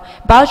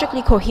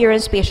biologically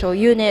coherent spatial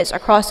units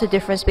across the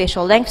different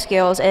spatial length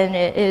scales, and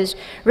it is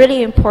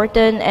really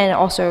important and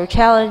also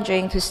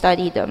challenging to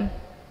study them.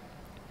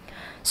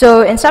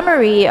 So in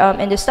summary,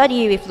 in the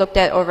study, we've looked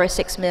at over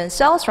 6 million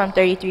cells from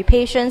 33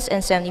 patients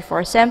and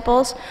 74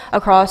 samples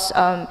across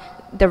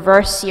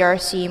diverse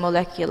CRC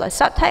molecular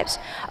subtypes.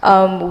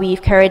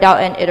 We've carried out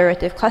an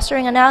iterative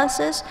clustering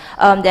analysis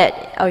that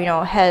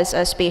has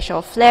a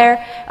spatial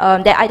flare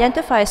that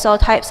identifies cell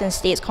types and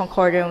states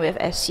concordant with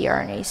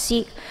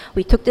scRNA-seq.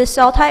 We took these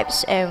cell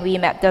types and we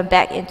mapped them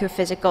back into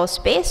physical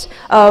space.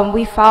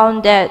 We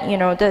found that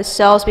the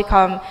cells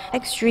become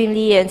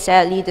extremely and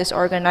sadly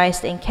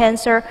disorganized in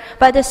cancer,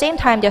 but at the same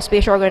time their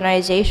spatial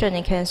organization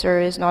in cancer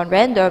is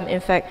non-random.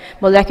 In fact,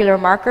 molecular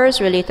markers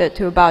related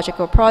to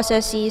biological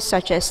processes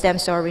such as stem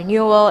cell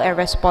renewal and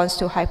response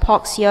to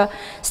hypoxia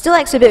still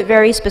exhibit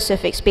very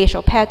specific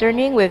spatial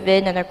patterning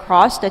within and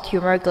across the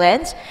tumor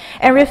glands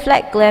and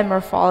reflect gland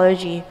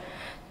morphology.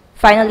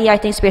 Finally, I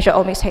think spatial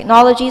omics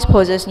technologies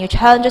poses new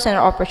challenges and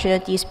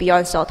opportunities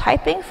beyond cell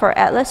typing for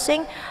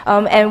atlasing.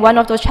 And one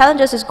of those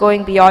challenges is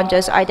going beyond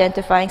just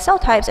identifying cell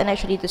types and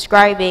actually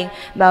describing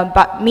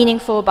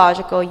meaningful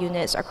biological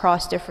units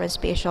across different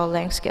spatial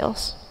length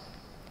scales.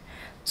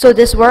 So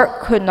this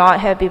work could not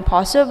have been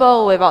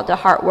possible without the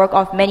hard work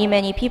of many,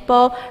 many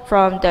people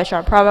from the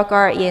Sharon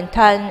Pravakar, Ian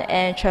Tan,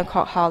 and Chen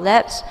Kok Hao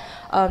labs.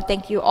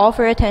 Thank you all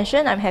for your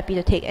attention. I'm happy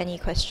to take any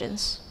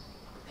questions.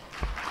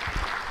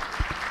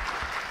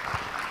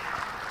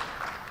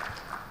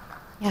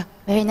 Yeah,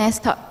 very nice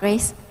talk,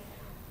 Grace.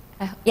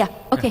 Yeah,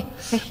 okay.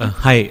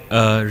 Hi,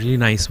 really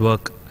nice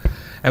work.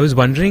 I was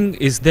wondering,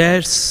 is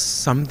there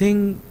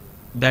something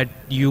that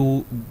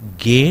you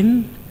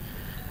gain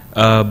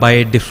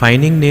by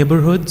defining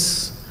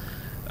neighborhoods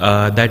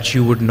that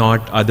you would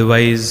not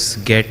otherwise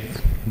get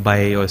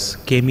by your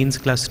k-means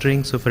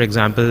clustering? So for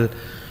example,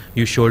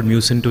 you showed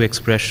mucin2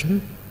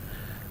 expression.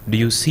 Do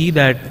you see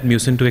that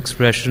mucin2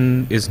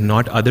 expression is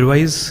not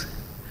otherwise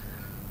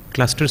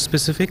cluster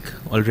specific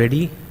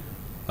already?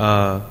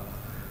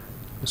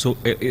 So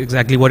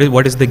exactly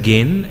what is the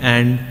gain?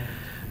 And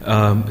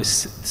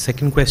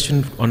second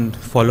question on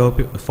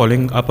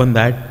following up on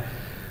that,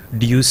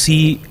 do you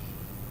see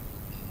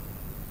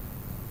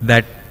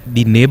that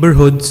the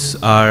neighborhoods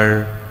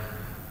are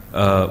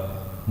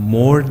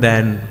more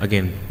than,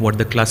 again, what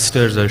the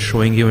clusters are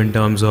showing you in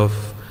terms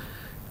of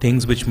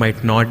things which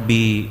might not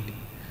be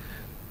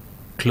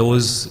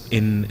close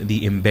in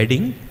the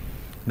embedding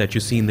that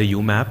you see in the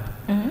UMAP,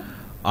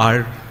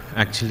 are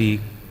actually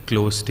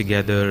close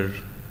together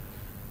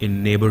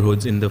in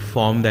neighborhoods in the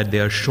form that they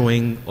are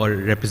showing or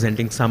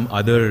representing some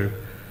other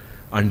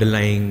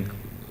underlying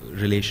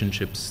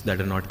relationships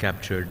that are not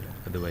captured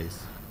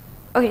otherwise?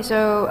 Okay,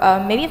 so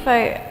maybe if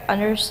I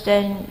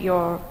understand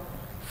your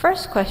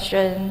first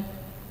question,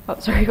 oh,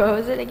 sorry, what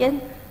was it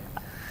again?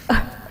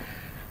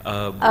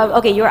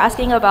 Okay, you're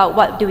asking about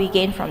what do we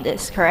gain from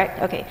this,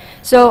 correct? Okay,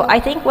 so I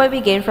think what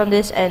we gain from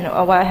this and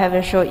what I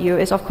haven't showed you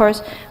is, of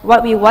course,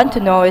 what we want to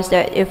know is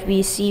that if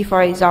we see,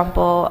 for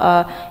example,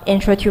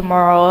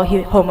 intratumoral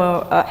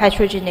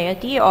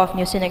heterogeneity of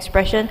mucin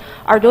expression,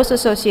 are those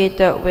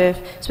associated with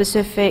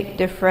specific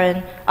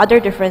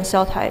other different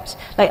cell types?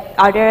 Like,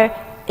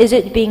 is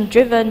it being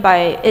driven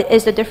by,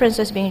 is the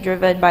differences being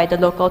driven by the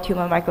local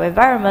tumor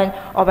microenvironment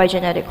or by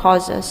genetic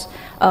causes?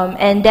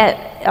 And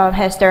that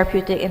has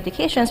therapeutic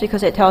implications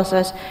because it tells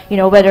us,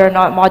 whether or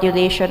not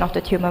modulation of the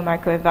tumor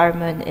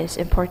microenvironment is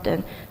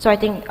important. So I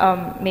think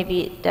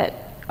maybe that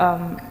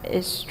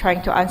is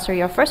trying to answer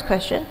your first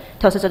question,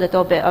 tells us a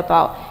little bit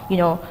about,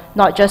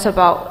 not just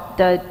about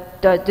the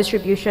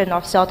distribution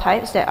of cell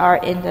types that are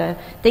in the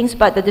things,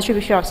 but the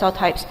distribution of cell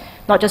types,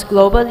 not just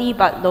globally,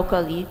 but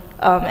locally.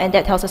 And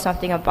that tells us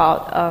something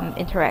about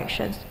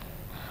interactions.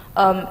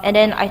 And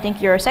then I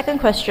think your second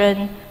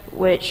question,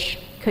 which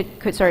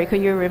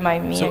could you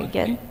remind me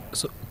again?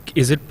 So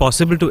is it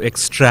possible to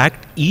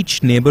extract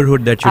each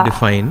neighborhood that you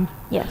define?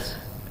 Yes.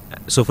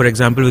 So for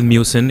example, with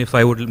mucin, if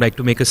I would like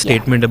to make a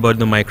statement about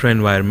the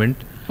microenvironment,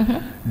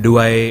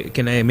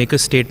 can I make a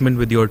statement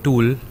with your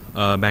tool,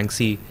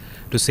 Banksy,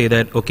 to say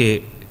that,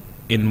 okay,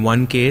 in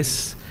one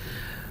case,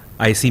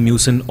 I see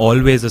mucin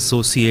always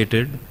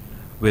associated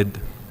with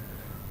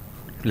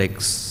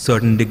like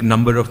certain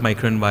number of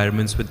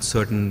microenvironments with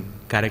certain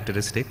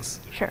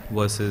characteristics,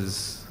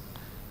 versus...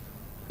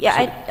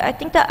 Yeah, I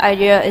think the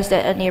idea is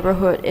that a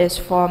neighborhood is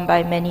formed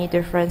by many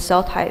different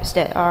cell types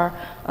that are,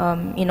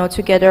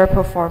 together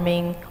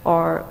performing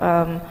or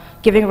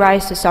giving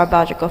rise to some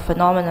biological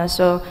phenomena.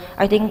 So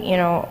I think,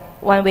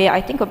 one way I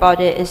think about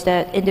it is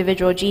that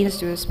individual genes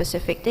do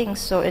specific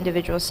things, so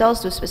individual cells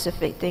do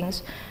specific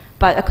things,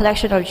 but a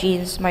collection of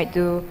genes might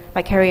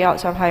carry out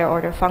some higher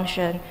order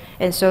function,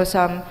 and so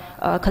some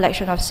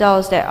collection of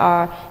cells that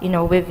are,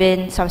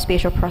 within some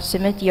spatial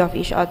proximity of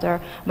each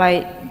other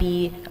might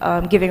be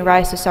giving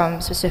rise to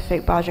some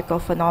specific biological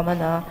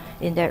phenomena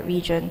in that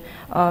region.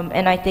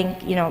 And I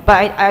think,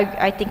 but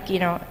I think,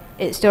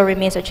 it still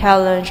remains a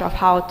challenge of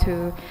how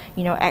to,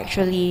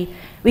 actually,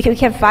 we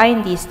can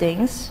find these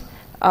things.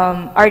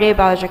 Are they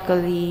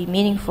biologically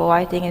meaningful?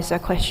 I think is a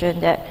question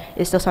that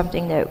is still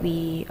something that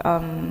we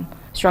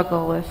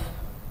struggle with.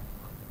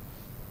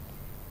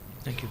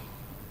 Thank you.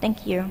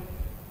 Thank you.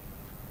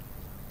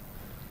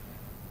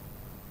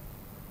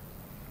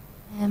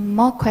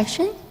 More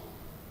questions?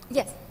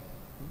 Yes.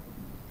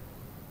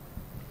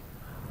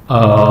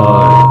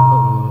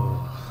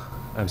 I'm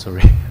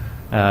sorry.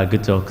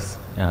 Good talks.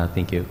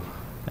 Thank you.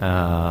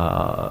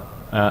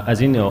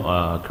 As you know,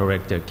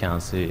 colorectal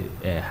cancer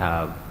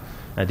have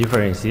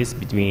differences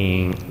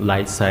between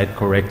right side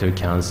colorectal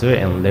cancer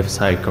and left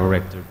side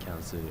colorectal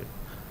cancer.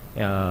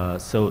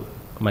 So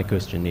my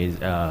question is,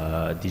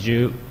 did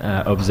you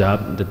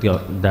observe the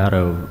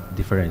data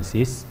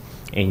differences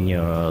in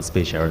your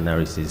spatial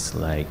analysis,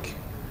 like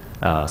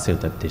cell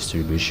type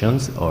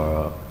distributions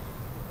or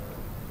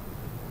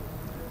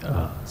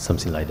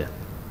something like that?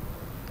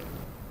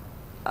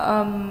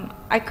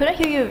 I couldn't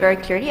hear you very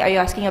clearly. Are you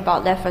asking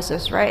about left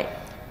versus right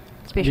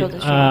spatial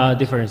distribution?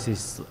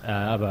 Differences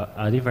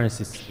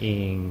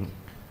in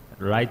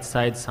right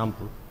side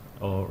sample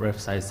or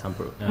left side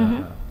sample,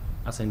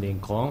 ascending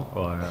column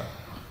or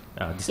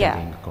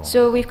descending column.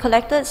 So we've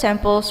collected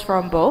samples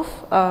from both,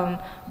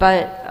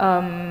 but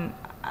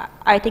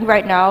I think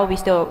right now we're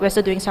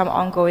still doing some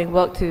ongoing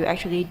work to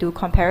actually do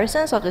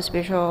comparisons of the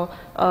spatial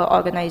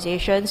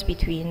organizations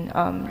between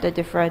the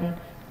different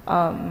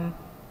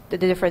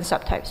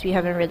subtypes. We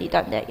haven't really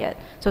done that yet.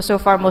 So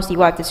far, mostly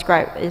what I've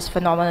described is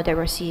phenomena that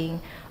we're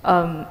seeing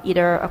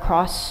either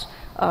across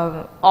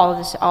all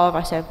of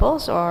our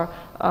samples or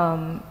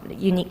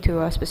unique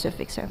to a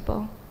specific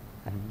sample.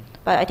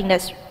 But I think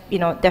that's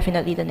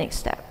definitely the next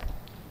step.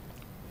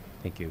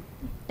 Thank you.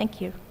 Thank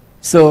you.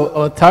 So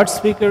our third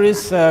speaker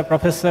is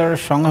Professor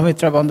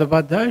Sanghamitra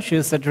Bandyopadhyay. She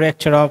is the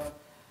director of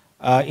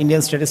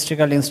Indian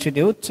Statistical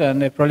Institute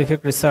and a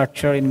prolific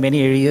researcher in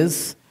many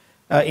areas,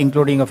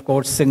 including, of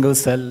course,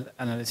 single-cell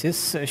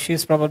analysis. She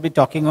is probably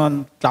talking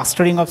on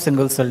clustering of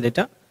single-cell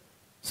data.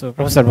 So,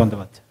 Professor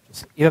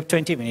Bandyopadhyay, you have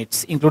 20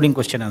 minutes, including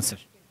question answer.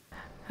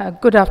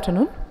 Good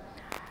afternoon.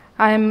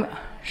 I am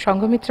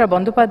Sanghamitra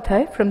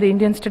Bandyopadhyay from the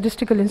Indian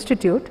Statistical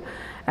Institute,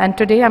 and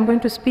today I'm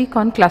going to speak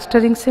on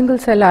clustering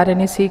single-cell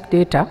RNA-seq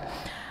data,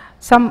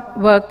 some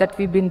work that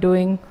we've been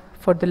doing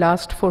for the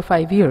last 4 or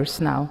 5 years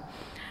now.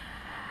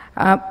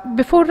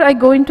 Before I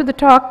go into the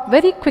talk,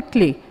 very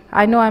quickly,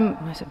 I know I'm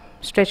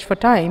stretched for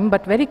time,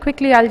 but very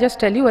quickly I'll just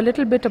tell you a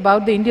little bit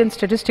about the Indian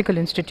Statistical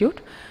Institute,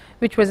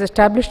 which was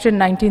established in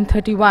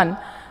 1931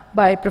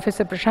 by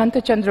Professor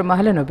Prashanta Chandra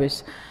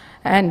Mahalanobis.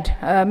 And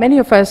many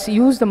of us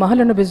use the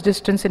Mahalanobis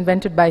distance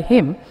invented by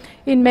him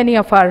in many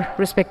of our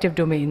respective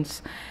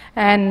domains.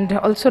 And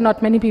also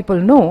not many people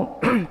know,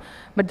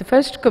 but the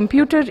first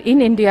computer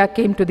in India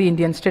came to the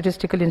Indian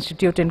Statistical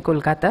Institute in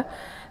Kolkata.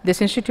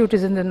 This institute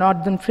is in the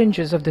northern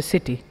fringes of the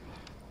city.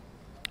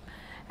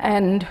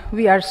 And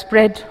we are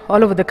spread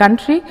all over the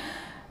country,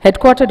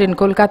 headquartered in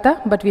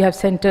Kolkata, but we have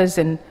centers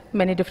in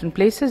many different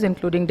places,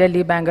 including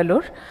Delhi,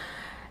 Bangalore.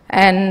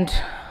 And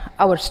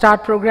our star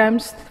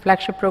programs,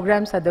 flagship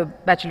programs, are the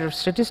Bachelor of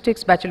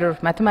Statistics, Bachelor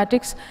of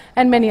Mathematics,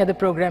 and many other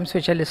programs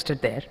which are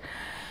listed there.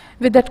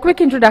 With that quick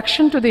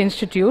introduction to the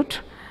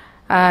Institute,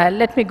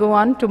 let me go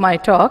on to my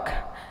talk.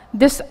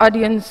 This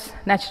audience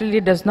naturally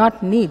does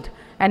not need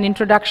an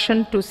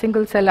introduction to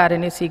single-cell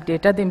RNA-seq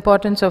data. The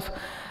importance of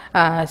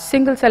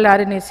single-cell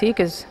RNA-seq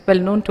is well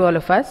known to all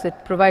of us. It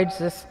provides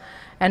us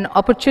an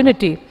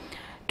opportunity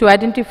to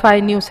identify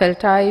new cell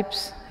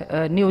types,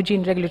 new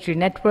gene regulatory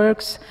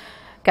networks,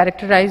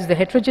 characterize the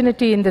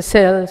heterogeneity in the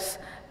cells,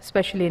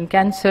 especially in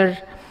cancer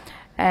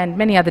and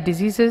many other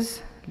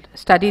diseases,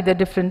 study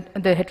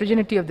the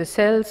heterogeneity of the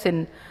cells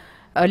in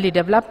early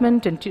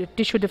development and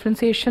tissue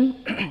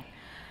differentiation.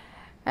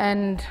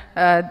 And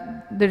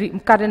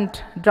the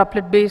current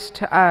droplet-based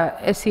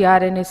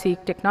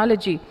scRNA-seq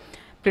technology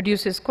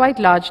produces quite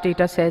large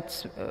data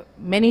sets,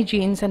 many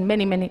genes and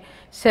many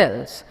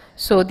cells.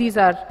 So these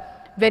are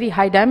very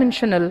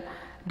high-dimensional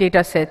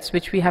data sets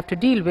which we have to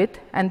deal with,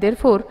 and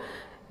therefore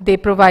they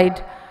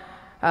provide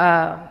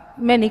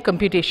many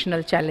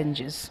computational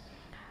challenges.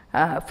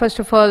 First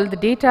of all, the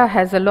data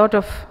has a lot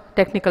of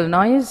technical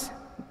noise.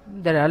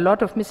 There are a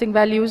lot of missing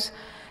values.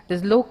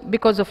 There's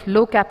because of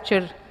low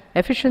capture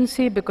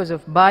efficiency, because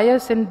of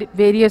bias in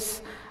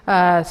various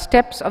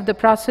steps of the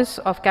process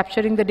of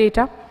capturing the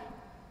data.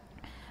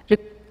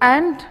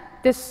 And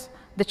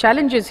the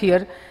challenges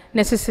here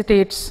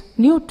necessitates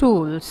new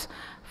tools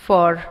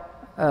for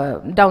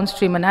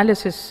downstream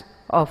analysis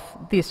of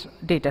this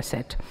data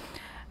set.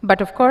 But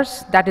of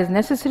course, that is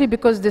necessary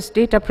because this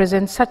data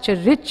presents such a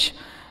rich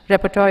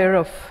repertoire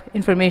of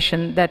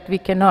information that we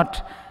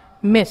cannot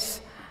miss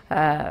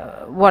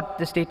what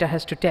this data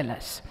has to tell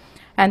us.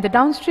 And the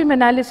downstream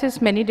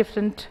analysis, many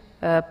different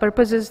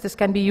purposes. This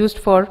can be used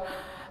for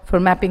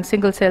mapping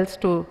single cells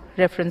to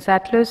reference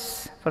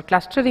atlas, for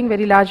clustering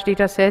very large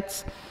data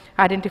sets,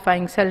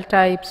 identifying cell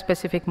types,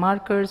 specific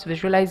markers,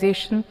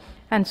 visualization,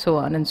 and so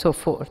on and so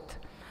forth.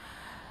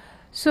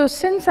 So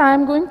since I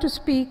am going to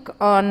speak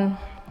on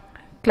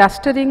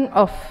clustering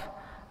of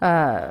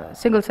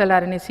single-cell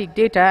RNA-seq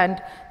data,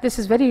 and this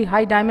is very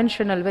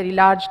high-dimensional, very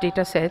large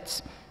data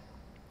sets,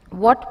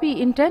 what we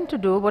intend to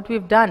do, what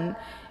we've done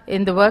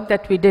in the work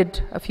that we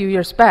did a few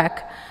years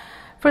back,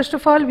 first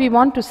of all, we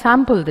want to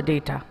sample the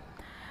data,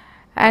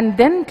 and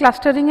then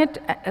cluster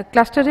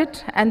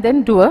it, and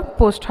then do a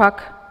post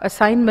hoc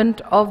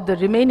assignment of the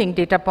remaining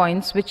data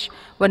points which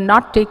were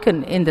not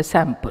taken in the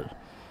sample.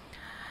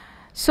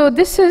 So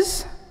this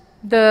is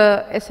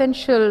the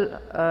essential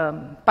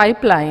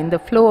pipeline, the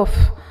flow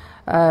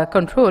of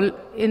control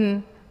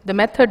in the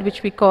method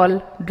which we call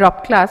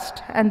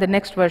dropclust, and the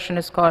next version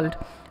is called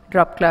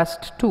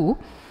dropclust 2.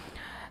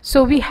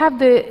 So we have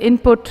the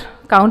input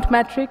count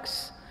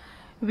matrix.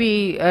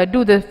 We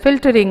do the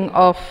filtering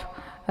of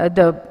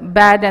the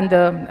bad and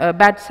the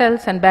bad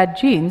cells and bad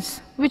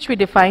genes, which we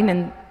define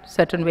in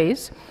certain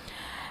ways.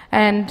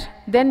 And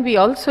then we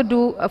also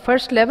do a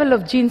first level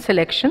of gene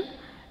selection,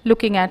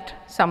 looking at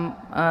some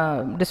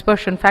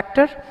dispersion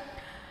factor.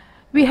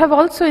 We have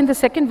also, in the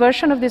second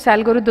version of this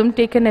algorithm,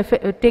 taken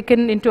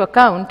into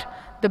account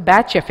the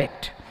batch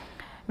effect,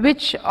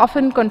 which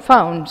often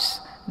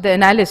confounds the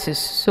analysis.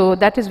 So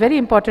that is very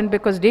important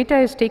because data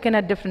is taken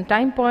at different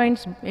time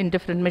points in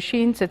different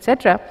machines,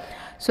 etc.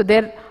 So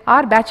there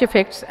are batch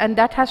effects, and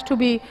that has to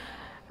be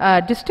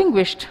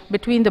distinguished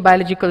between the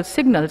biological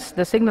signals,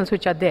 the signals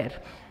which are there.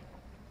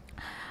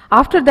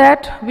 After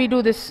that, we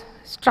do this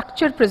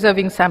structure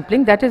preserving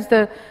sampling. That is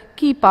the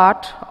key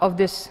part of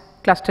this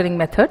clustering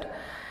method.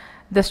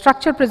 The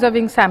structure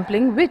preserving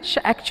sampling, which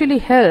actually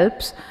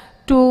helps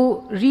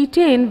to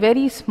retain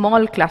very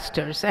small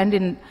clusters, and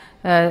in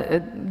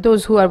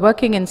those who are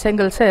working in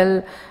single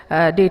cell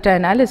data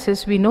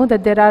analysis, we know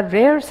that there are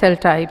rare cell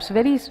types,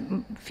 very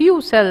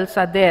few cells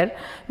are there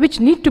which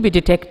need to be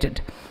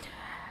detected.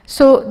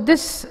 So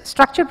this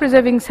structure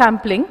preserving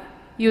sampling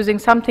using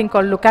something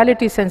called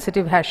locality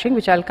sensitive hashing,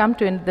 which I'll come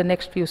to in the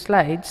next few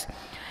slides,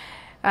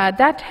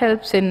 that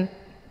helps in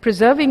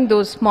preserving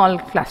those small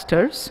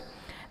clusters.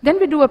 Then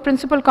we do a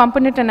principal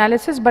component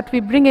analysis, but we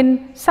bring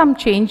in some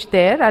change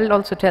there. I'll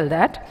also tell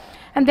that.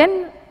 And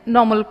then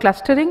normal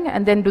clustering,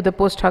 and then do the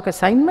post hoc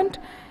assignment,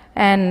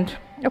 and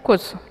of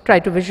course try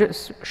to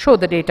show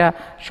the data,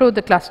 show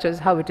the clusters,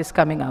 how it is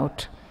coming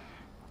out.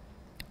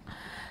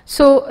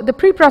 So the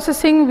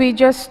pre-processing, we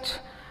just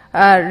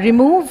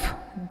remove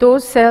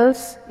those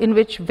cells in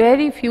which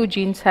very few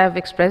genes have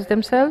expressed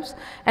themselves,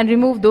 and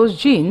remove those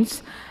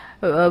genes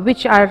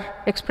which are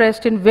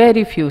expressed in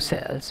very few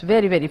cells,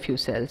 very few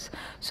cells.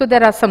 So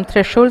there are some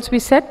thresholds we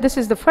set. This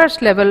is the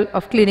first level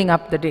of cleaning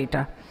up the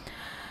data.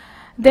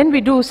 Then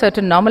we do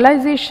certain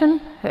normalization.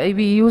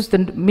 We use the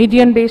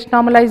median-based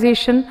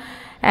normalization,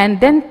 and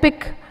then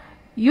pick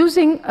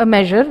using a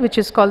measure which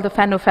is called the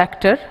Fano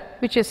factor,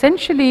 which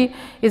essentially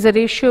is a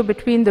ratio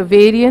between the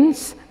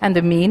variance and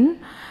the mean.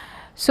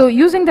 So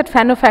using that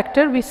Fano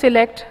factor, we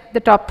select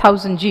the top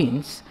 1,000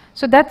 genes.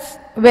 So that's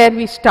where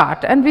we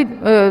start, and we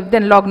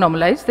then log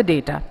normalize the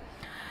data.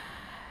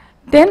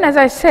 Then, as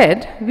I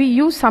said, we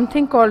use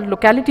something called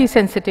locality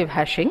sensitive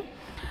hashing.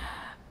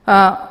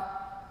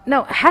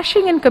 Now,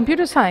 hashing in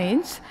computer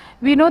science,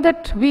 we know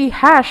that we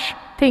hash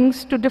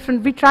things to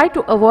different, we try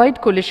to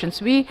avoid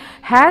collisions. We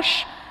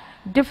hash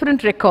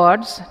different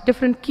records,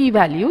 different key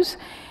values,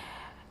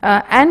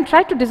 and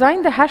try to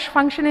design the hash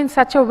function in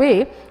such a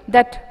way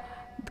that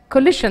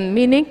collision,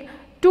 meaning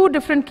two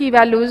different key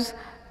values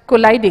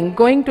colliding,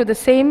 going to the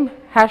same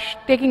hash,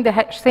 taking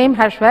the same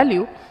hash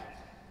value,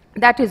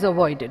 that is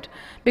avoided.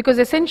 Because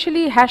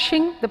essentially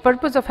hashing, the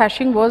purpose of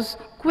hashing was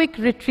quick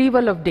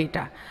retrieval of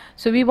data.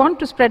 So we want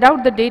to spread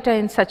out the data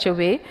in such a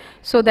way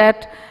so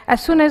that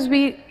as soon as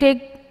we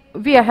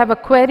have a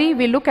query,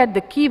 we look at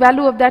the key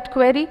value of that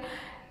query,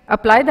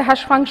 apply the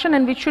hash function,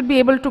 and we should be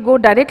able to go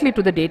directly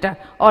to the data.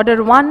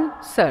 Order one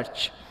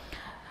search.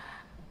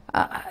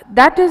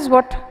 That is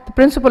what the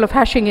principle of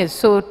hashing is.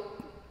 So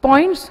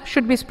points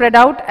should be spread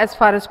out as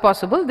far as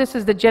possible. This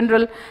is the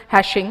general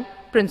hashing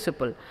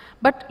principle.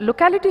 But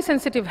locality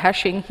sensitive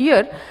hashing,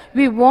 here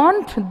we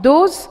want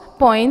those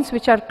points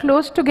which are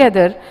close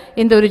together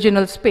in the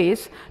original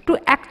space to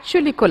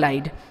actually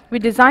collide. We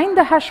design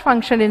the hash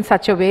function in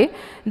such a way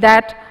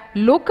that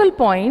local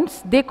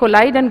points, they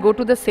collide and go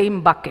to the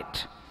same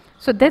bucket.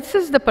 So this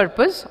is the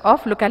purpose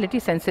of locality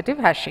sensitive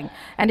hashing,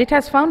 and it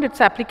has found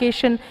its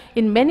application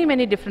in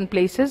many different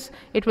places.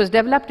 It was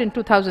developed in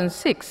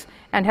 2006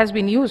 and has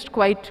been used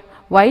quite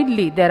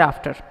widely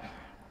thereafter.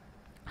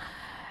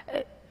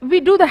 We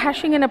do the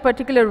hashing in a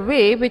particular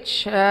way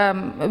which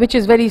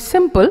is very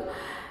simple.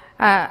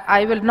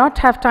 I will not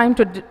have time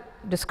to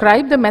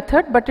describe the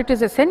method, but it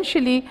is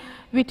essentially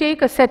we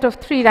take a set of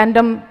three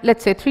random,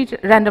 let's say 3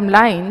 random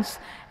lines,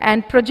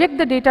 and project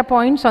the data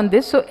points on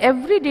this. So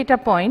every data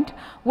point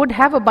would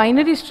have a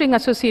binary string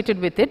associated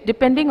with it,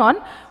 depending on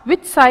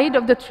which side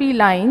of the 3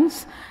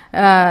 lines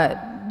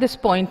this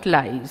point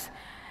lies.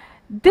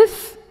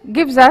 This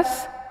gives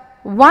us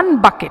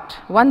one bucket,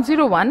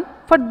 101,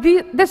 for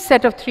this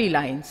set of 3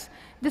 lines.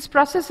 This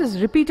process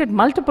is repeated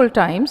multiple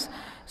times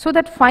so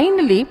that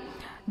finally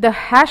the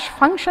hash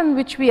function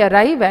which we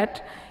arrive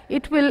at,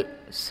 it will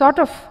sort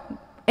of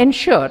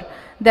ensure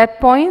that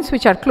points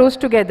which are close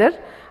together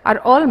are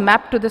all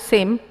mapped to the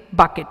same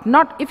bucket.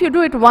 Not if you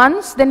do it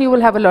once, then you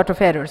will have a lot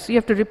of errors. You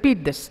have to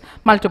repeat this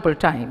multiple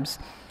times.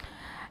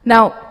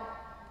 Now,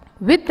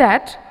 with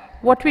that,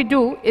 what we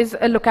do is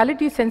a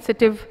locality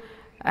sensitive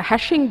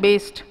hashing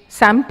based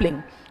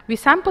sampling. We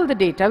sample the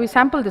data, we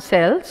sample the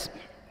cells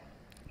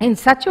in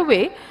such a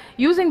way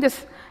using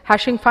this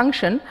hashing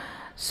function.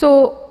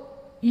 So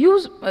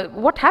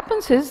what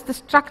happens is the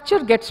structure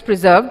gets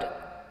preserved.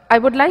 I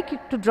would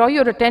like to draw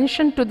your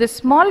attention to this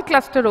small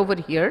cluster over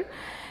here.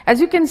 As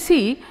you can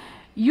see,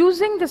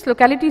 using this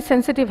locality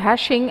sensitive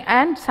hashing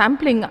and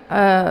sampling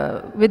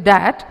with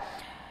that,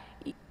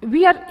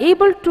 we are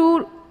able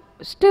to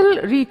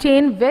still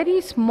retain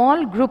very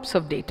small groups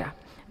of data.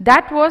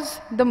 That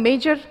was the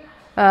major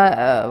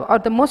or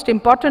the most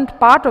important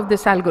part of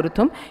this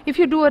algorithm. If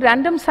you do a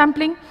random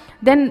sampling,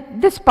 then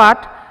this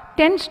part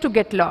tends to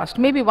get lost.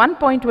 Maybe one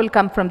point will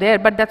come from there,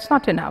 but that's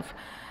not enough.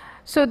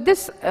 So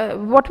this,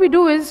 what we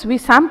do is we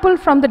sample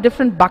from the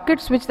different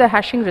buckets which the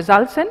hashing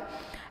results in,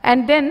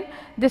 and then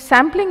the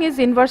sampling is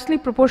inversely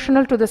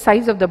proportional to the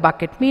size of the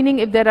bucket, meaning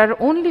if there are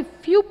only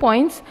few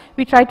points,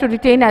 we try to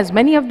retain as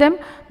many of them,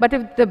 but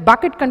if the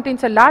bucket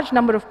contains a large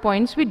number of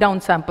points, we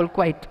downsample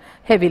quite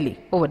heavily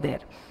over there.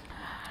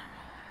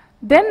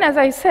 Then, as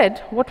I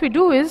said, what we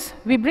do is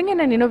we bring in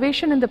an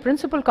innovation in the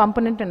principal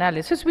component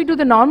analysis. We do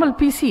the normal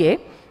PCA,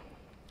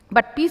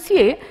 but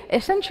PCA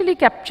essentially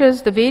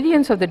captures the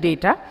variance of the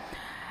data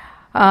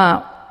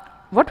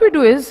what we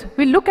do is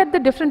we look at the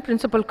different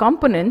principal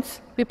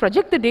components, we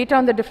project the data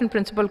on the different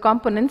principal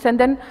components, and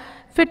then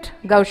fit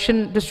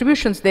Gaussian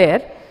distributions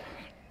there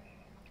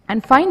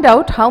and find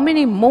out how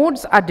many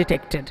modes are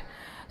detected.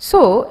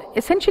 So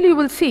essentially you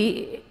will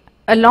see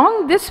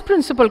along this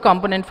principal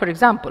component, for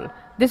example,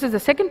 this is the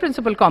second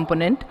principal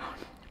component,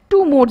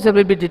 2 modes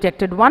will be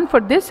detected, one for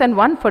this and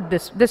one for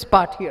this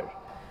part here,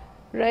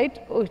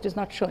 right? Oh, it is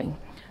not showing.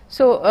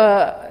 So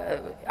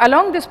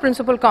along this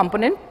principal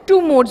component,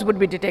 2 modes would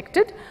be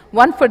detected,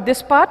 one for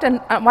this part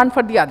and one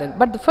for the other.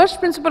 But the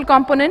first principal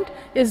component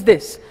is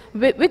this,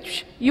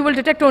 which you will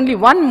detect only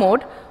 1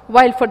 mode,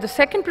 while for the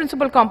second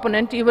principal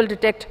component, you will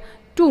detect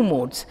 2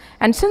 modes.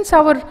 And since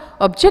our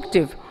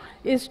objective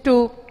is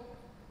to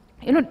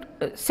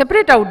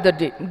separate out the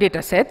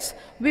data sets,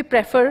 we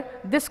prefer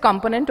this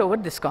component over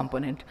this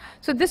component.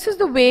 So this is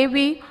the way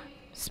we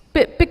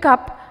pick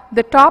up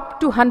the top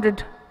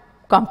 200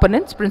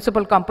 components,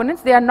 principal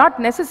components. They are not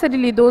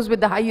necessarily those with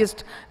the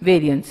highest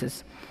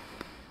variances.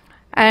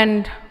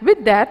 And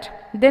with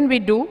that, then we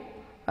do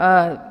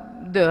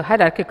the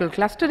hierarchical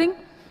clustering.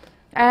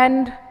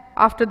 And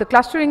after the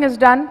clustering is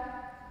done,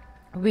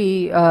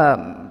 we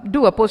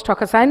do a post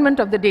hoc assignment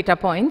of the data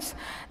points.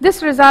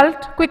 This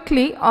result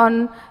quickly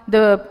on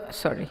the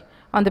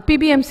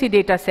PBMC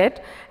data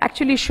set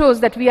actually shows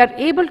that we are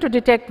able to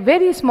detect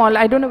very small,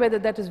 I don't know whether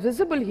that is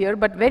visible here,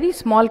 but very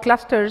small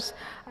clusters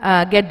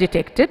get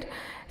detected.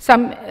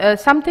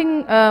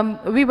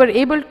 We were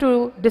able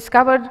to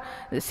discover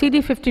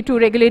CD52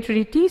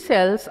 regulatory T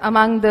cells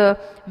among the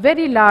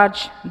very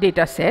large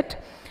data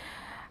set.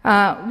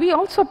 We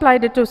also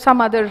applied it to some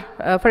other,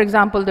 for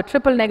example, the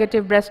triple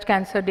negative breast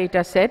cancer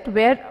data set,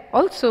 where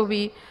also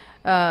we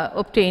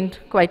obtained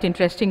quite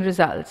interesting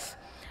results.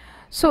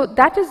 So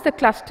that is the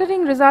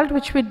clustering result,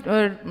 which we,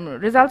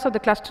 results of the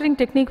clustering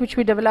technique which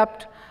we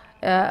developed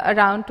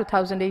around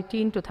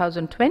 2018,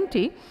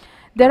 2020.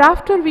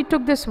 Thereafter, we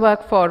took this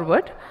work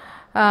forward.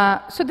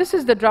 So this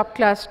is the drop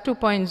class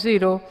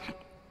 2.0,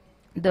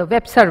 the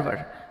web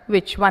server,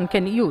 which one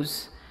can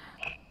use.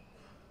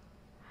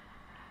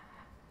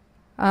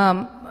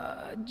 Now,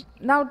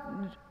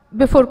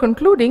 before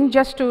concluding,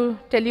 just to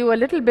tell you a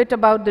little bit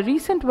about the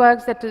recent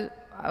works that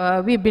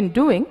we've been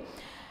doing,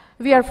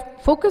 we are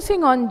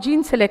focusing on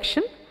gene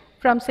selection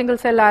from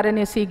single-cell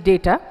RNA-seq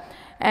data,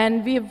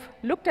 and we've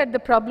looked at the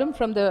problem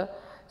from the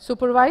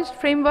supervised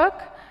framework,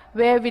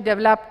 where we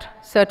developed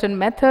certain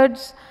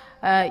methods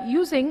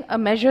using a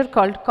measure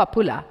called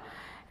copula.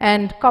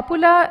 And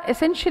copula,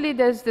 essentially,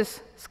 there's this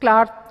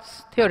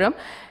Sklar's theorem.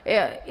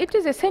 It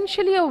is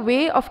essentially a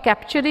way of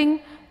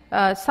capturing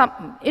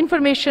some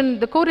information,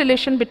 the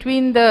correlation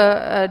between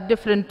the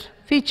different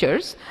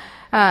features.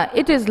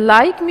 It is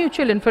like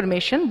mutual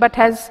information, but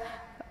has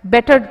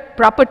better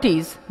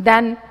properties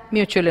than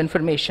mutual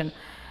information.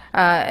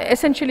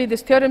 Essentially,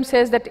 this theorem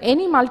says that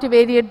any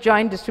multivariate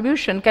joint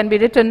distribution can be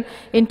written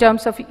in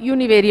terms of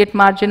univariate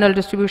marginal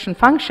distribution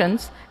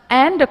functions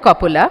and a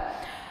copula,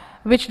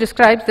 which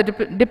describes the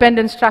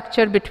dependent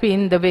structure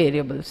between the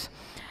variables.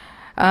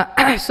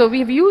 So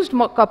we've used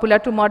copula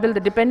to model the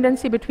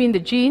dependency between the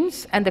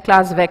genes and the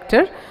class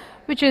vector,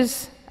 which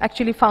is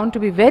actually found to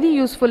be very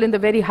useful in the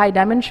very high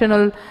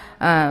dimensional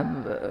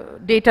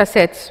data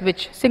sets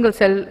which single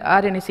cell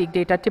RNA-seq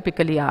data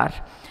typically are.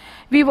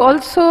 We've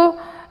also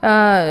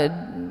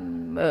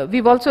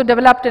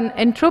developed an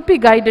entropy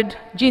guided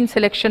gene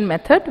selection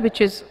method,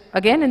 which is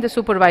again in the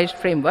supervised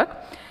framework.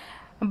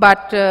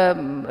 But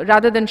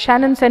rather than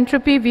Shannon's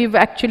entropy, we've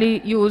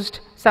actually used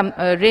some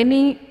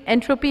Renyi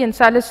entropy and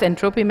Salis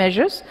entropy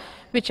measures,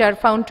 which are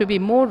found to be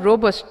more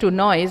robust to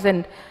noise,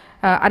 and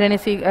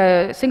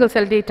RNA-seq single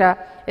cell data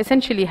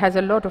essentially has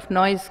a lot of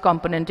noise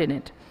component in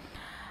it.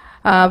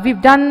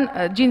 We've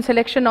done gene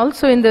selection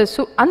also in the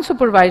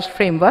unsupervised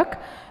framework,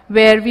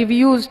 where we've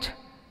used,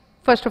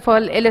 first of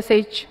all,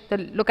 LSH,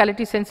 the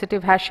locality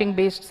sensitive hashing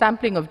based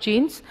sampling of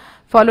genes,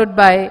 followed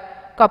by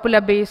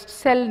copula-based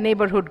cell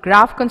neighborhood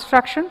graph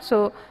construction.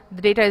 So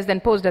the data is then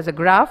posed as a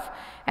graph.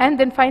 And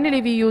then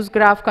finally, we use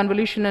graph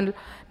convolutional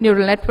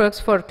neural networks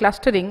for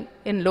clustering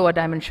in lower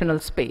dimensional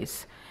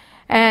space.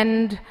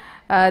 And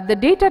the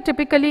data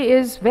typically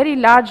is very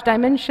large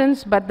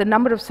dimensions, but the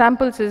number of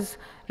samples is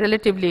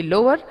relatively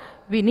lower.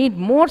 We need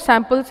more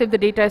samples if the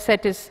data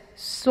set is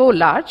so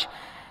large.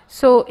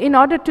 So in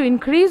order to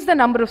increase the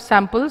number of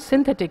samples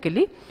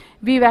synthetically,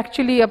 we've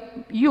actually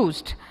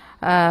used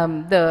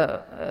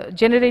the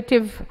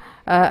generative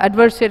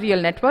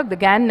adversarial network, the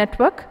GAN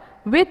network,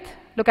 with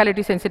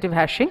locality sensitive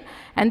hashing,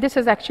 and this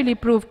has actually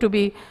proved to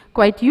be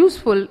quite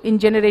useful in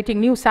generating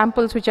new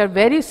samples which are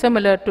very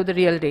similar to the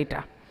real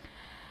data.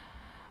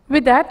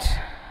 With that,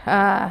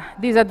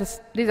 these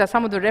are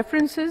some of the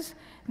references.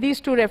 These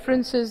two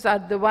references are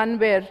the one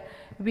where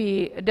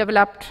we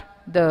developed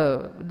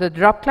the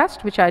drop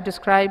class, which I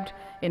described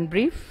in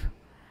brief,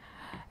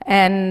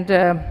 and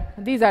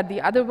these are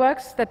the other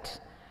works that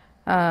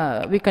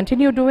we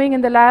continue doing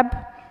in the lab.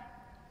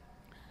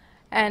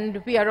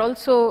 And we are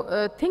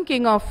also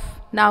thinking of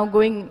now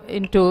going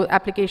into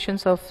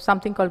applications of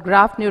something called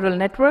graph neural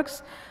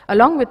networks,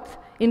 along with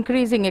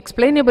increasing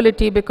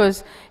explainability,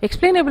 because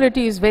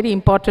explainability is very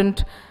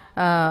important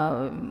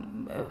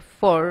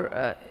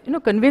for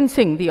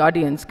convincing the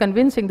audience,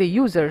 convincing the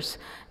users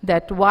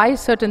that why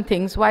certain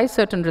things, why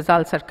certain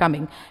results are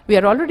coming. We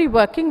are already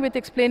working with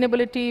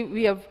explainability.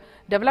 We have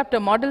developed a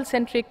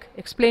model-centric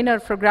explainer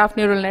for graph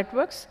neural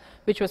networks,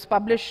 which was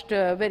published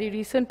very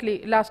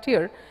recently, last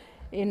year,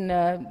 in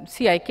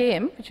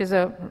CIKM, which is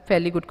a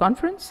fairly good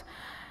conference.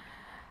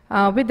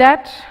 With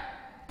that,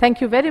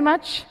 thank you very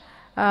much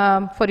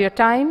for your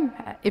time.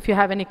 If you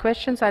have any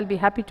questions, I'll be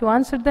happy to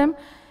answer them.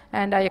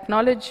 And I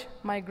acknowledge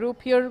my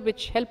group here,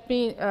 which helped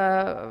me,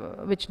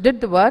 which did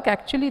the work,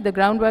 actually, the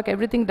groundwork,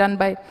 everything done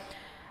by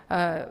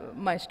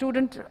my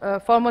student,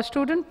 former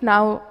student,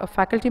 now a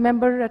faculty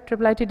member at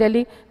IIIT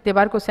Delhi,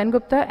 Debarko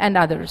Sengupta, and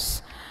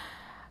others.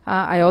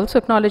 I also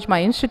acknowledge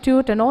my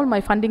institute and all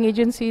my funding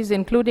agencies,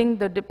 including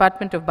the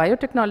Department of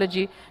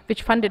Biotechnology,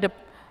 which funded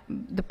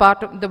the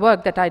part of the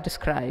work that I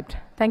described.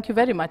 Thank you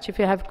very much. If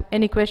you have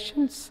any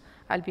questions,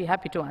 I'll be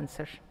happy to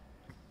answer.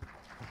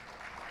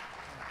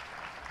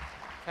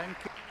 Thank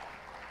you.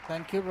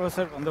 Thank you,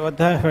 Professor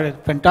Bandyopadhyay, for a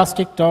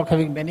fantastic talk,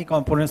 having many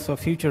components for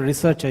future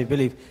research, I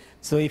believe.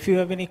 So if you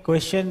have any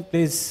question,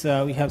 please,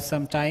 we have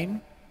some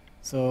time.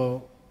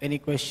 So any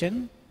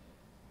question?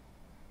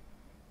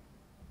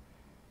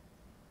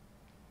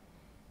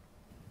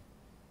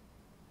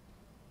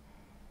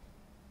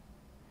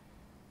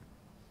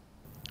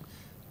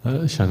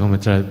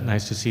 Sanghamitra,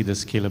 nice to see the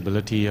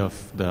scalability of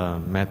the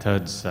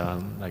methods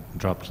like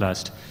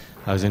dropclast.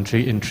 I was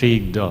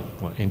intrigued or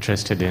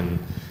interested in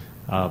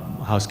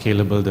how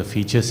scalable the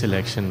feature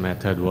selection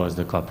method was,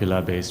 the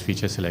copula-based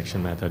feature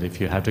selection method. If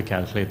you have to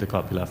calculate the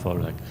copula for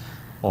like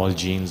all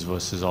genes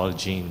versus all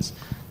genes,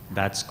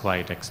 that's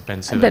quite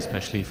expensive,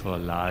 especially for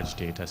large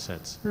data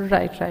sets.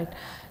 Right, right.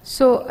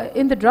 So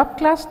in the drop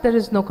class, there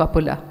is no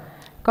copula.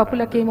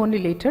 Copula came only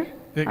later.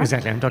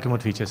 Exactly, I'm talking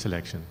about feature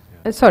selection.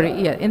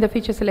 In the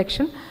feature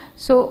selection.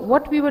 So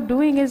what we were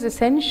doing is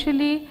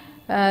essentially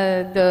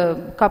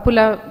the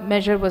copula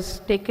measure was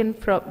taken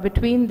from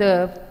between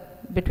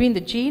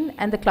the gene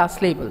and the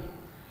class label.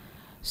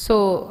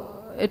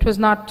 So it was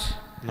not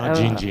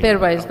gene-gene.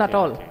 pairwise, Okay, not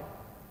all.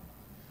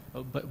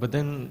 Okay. But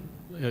then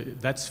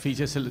that's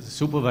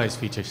supervised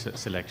feature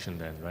selection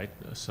then, right?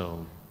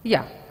 So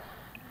yeah.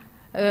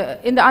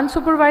 In the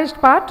unsupervised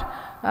part,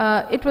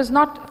 it was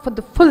not for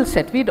the full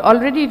set. We'd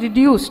already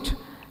reduced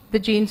the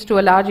genes to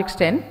a large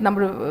extent,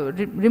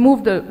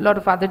 removed a lot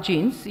of other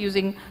genes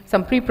using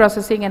some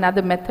pre-processing and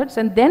other methods,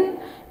 and then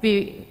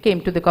we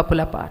came to the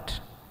copula part.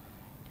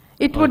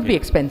 It would be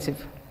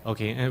expensive.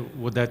 Okay, and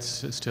would that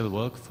still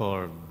work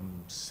for,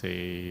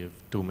 say,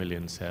 2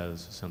 million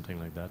cells or something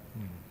like that?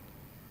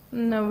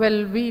 No,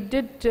 well, we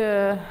did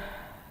 2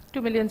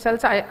 million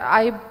cells.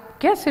 I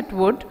guess it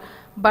would,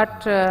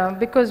 but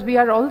because we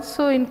are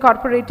also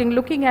incorporating,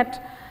 looking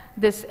at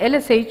this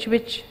LSH,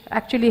 which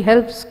actually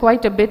helps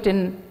quite a bit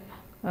in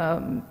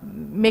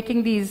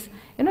making these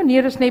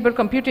nearest neighbor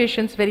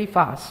computations very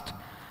fast.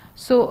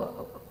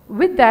 So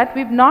with that,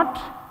 we've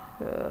not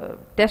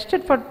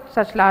tested for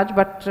such large,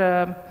 but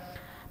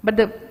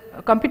the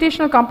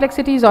computational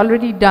complexity is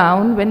already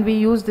down when we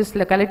use this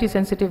locality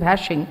sensitive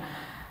hashing.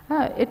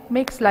 It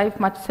makes life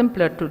much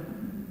simpler to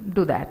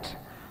do that.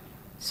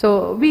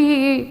 So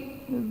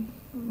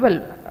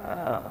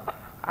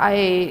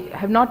I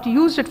have not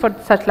used it for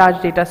such large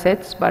data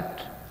sets,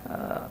 but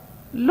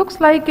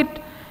looks like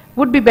it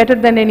would be better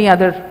than any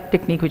other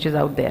technique which is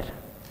out there.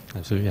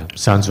 Absolutely, yeah.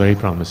 Sounds very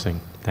promising.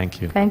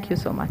 Thank you. Thank you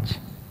so much.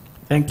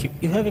 Thank you.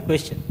 You have a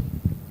question?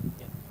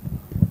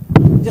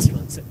 Yeah. Just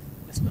one second.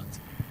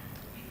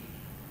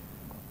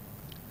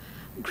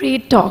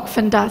 Great talk,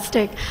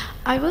 fantastic.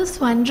 I was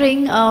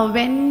wondering,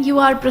 when you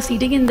are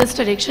proceeding in this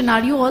direction,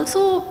 are you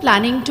also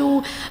planning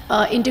to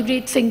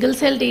integrate single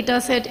cell data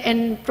set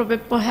and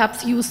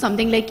perhaps use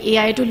something like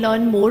AI to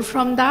learn more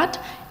from that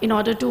in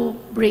order to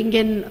bring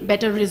in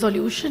better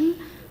resolution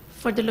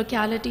for the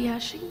locality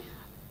hashing?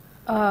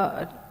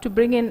 To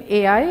bring in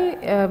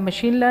AI,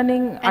 machine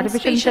learning, and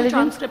artificial spatial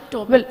intelligence?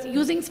 transcriptomics,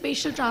 using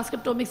spatial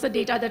transcriptomics, the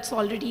data that's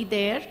already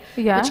there,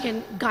 which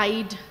can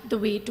guide the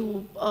way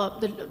to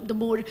the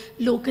more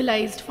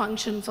localized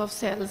functions of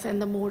cells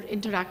and the more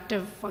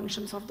interactive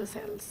functions of the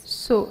cells.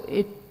 So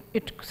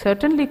it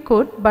certainly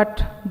could,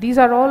 but these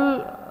are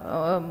all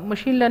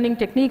machine learning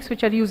techniques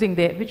which we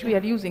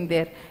are using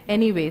there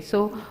anyway.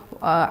 So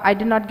I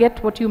did not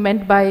get what you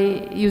meant by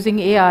using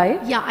AI.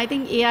 Yeah, I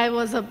think AI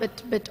was a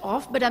bit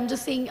off, but I'm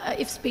just saying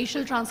if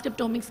spatial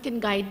transcriptomics can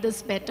guide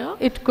this better.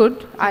 It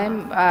could.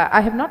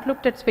 I have not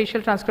looked at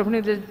spatial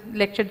transcriptomics. The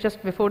lecture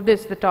just before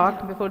this, the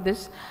talk before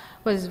this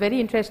was very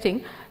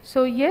interesting.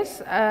 So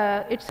yes,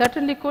 it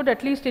certainly could.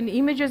 At least in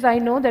images, I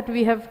know that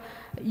we have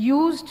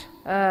used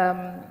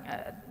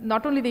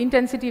not only the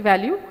intensity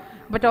value,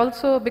 but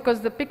also because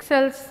the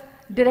pixels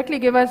directly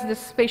give us this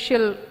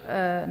spatial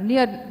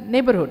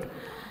neighborhood.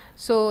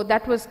 So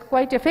that was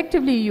quite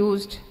effectively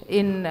used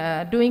in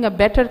doing a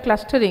better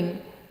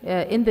clustering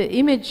in the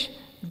image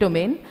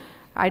domain.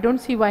 I don't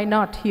see why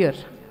not here.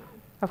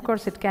 Of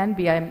course it can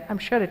be. I'm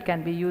sure it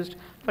can be used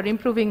for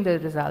improving the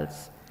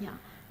results. Yeah,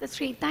 that's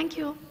great. Thank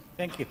you.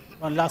 Thank you.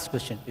 One last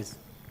question, please.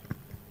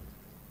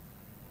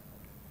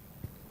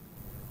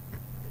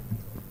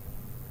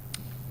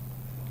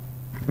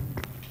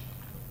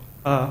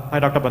 Hi,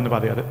 Dr.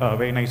 Bandyopadhyay.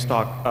 Very nice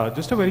talk.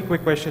 Just a very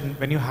quick question.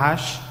 When you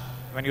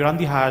run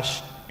the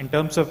hash, in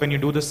terms of when you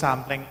do the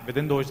sampling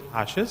within those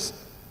hashes,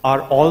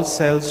 are all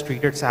cells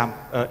treated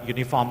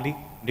uniformly?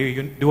 Do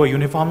you do a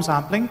uniform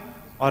sampling,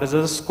 or is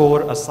there a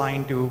score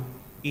assigned to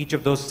each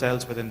of those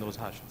cells within those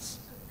hashes?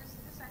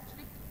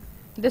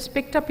 This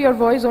picked up your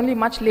voice only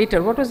much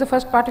later. What was the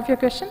first part of your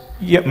question?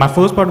 Yeah, my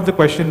first part of the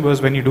question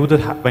was when you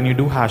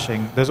do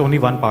hashing, there's only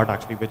one part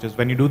actually, which is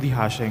when you do the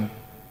hashing,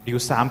 do you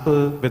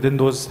sample within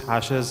those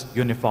hashes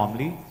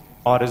uniformly,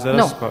 or is there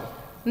a score?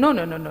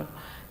 No.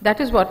 That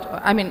is what,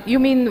 I mean, you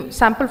mean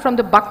sample from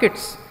the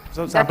buckets?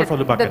 So sample from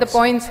the buckets. That the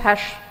points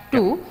hash 2?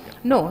 Yeah.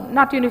 No,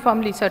 not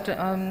uniformly,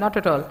 not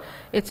at all.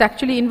 It's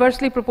actually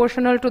inversely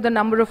proportional to the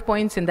number of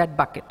points in that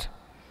bucket.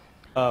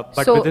 But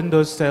within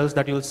those cells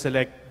that you'll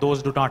select,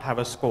 those do not have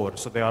a score,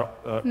 so they are...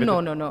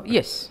 No.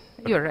 Yes,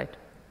 okay. You're right.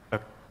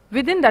 Okay.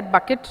 Within that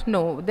bucket,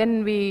 no.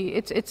 Then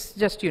it's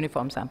just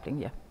uniform sampling,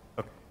 yeah.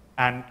 Okay.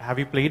 And have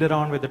you played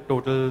around with the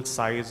total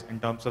size in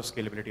terms of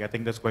scalability? I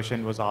think this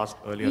question was asked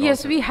earlier. Yes,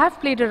 also. we have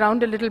played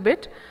around a little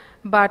bit,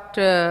 but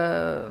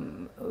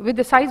with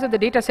the size of the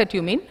data set,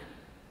 you mean?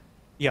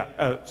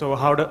 Yeah, so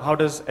how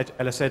does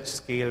LSH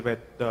scale with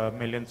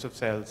millions of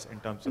cells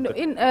in terms of...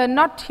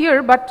 Not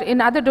here, but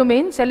in other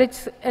domains,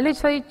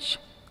 LSH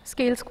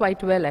scales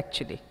quite well,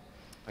 actually.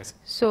 I see.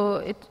 So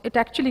it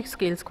actually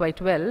scales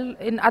quite well.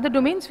 In other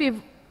domains,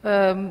 we've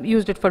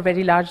used it for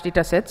very large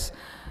data sets,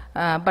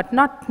 but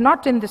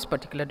not in this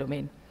particular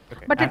domain.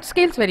 Okay. But it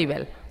scales very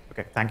well.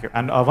 Okay, thank you.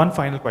 And one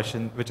final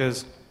question, which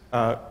is,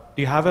 do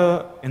you have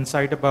an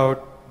insight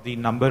about the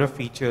number of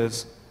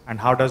features and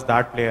how does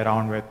that play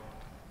around with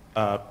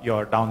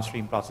your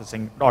downstream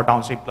processing or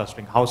downstream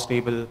clustering? How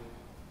stable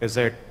is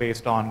it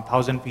based on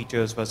 1,000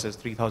 features versus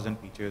 3,000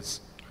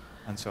 features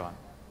and so on?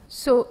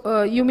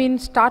 So you mean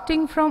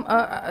starting from,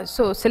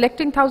 so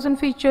selecting 1,000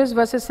 features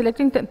versus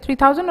selecting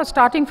 3,000, or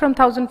starting from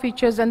 1,000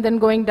 features and then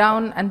going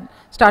down and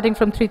starting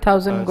from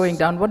 3,000 going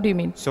down? What do you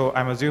mean? So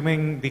I'm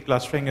assuming the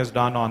clustering is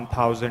done on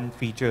 1,000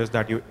 features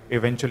that you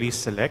eventually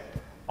select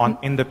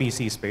in the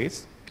PC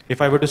space.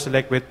 If I were to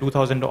select with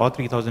 2,000 or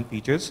 3,000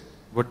 features,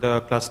 would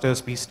the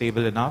clusters be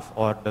stable enough,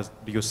 or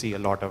do you see a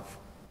lot of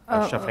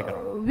shuffling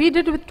around? We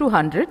did with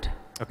 200.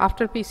 Okay.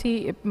 After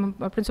PC,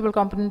 principal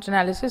component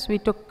analysis, we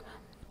took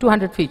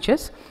 200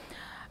 features.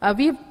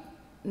 We've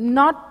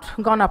not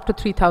gone up to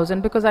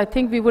 3,000 because I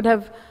think we would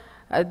have,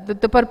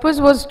 the purpose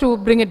was to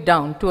bring it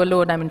down to a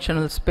lower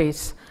dimensional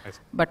space.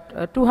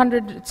 But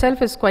 200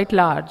 itself is quite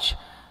large.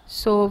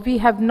 So we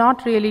have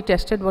not really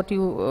tested what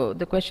you,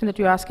 the question that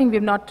you're asking, we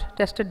have not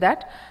tested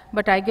that,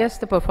 but I guess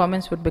the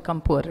performance would become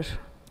poorer.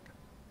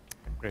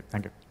 Great,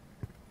 thank you.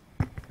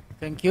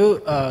 Thank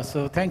you.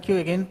 So thank you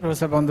again,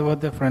 Professor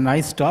Bandyopadhyay, for a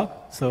nice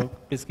talk. So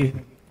please give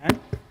him a hand.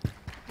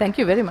 Thank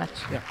you very much.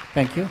 Yeah,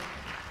 thank you.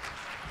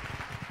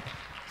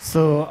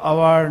 So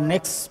our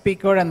next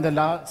speaker and the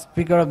last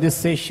speaker of this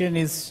session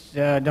is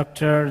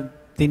Dr.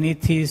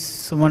 Dinithi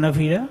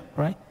Sumanaweera,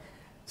 right?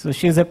 So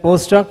she is a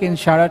postdoc in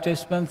Shara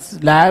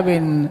Teshman's lab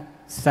in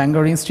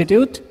Sanger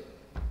Institute.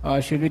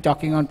 She'll be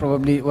talking on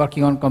probably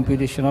working on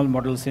computational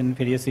models in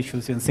various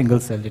issues in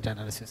single-cell data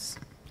analysis.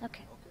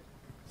 Okay.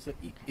 So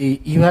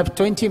you have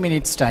 20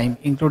 minutes time,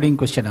 including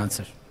question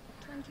answer.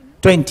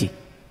 20.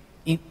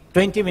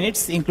 20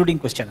 minutes, including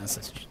question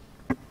answers.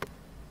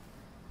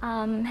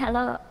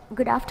 Hello,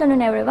 good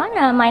afternoon, everyone.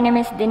 My name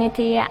is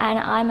Dinithi, and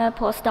I'm a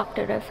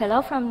postdoctoral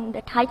fellow from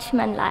the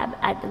Teichmann lab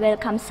at the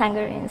Wellcome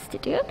Sanger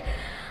Institute.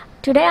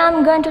 Today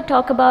I'm going to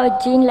talk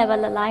about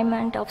gene-level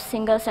alignment of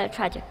single-cell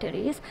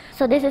trajectories.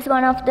 So this is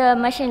one of the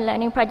machine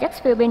learning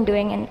projects we've been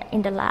doing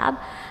in the lab,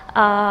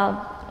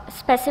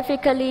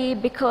 specifically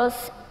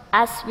because,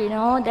 as we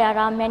know, there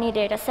are many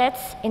data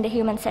sets in the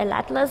Human Cell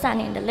Atlas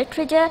and in the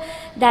literature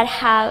that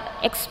have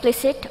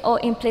explicit or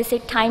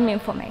implicit time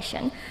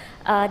information.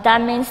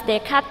 That means they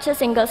capture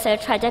single-cell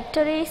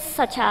trajectories,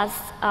 such as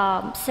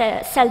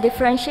cell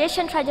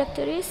differentiation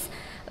trajectories,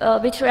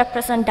 which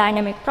represent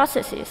dynamic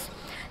processes.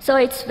 So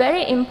it's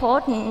very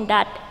important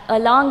that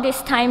along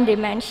this time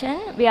dimension,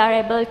 we are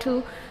able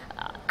to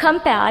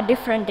compare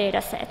different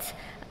data sets.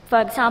 For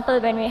example,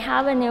 when we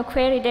have a new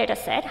query data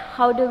set,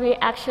 how do we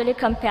actually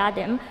compare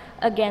them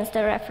against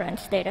the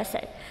reference data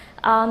set?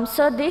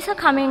 So these are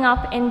coming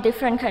up in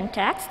different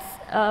contexts.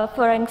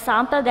 For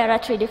example, there are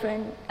 3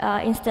 different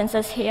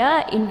instances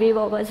here: in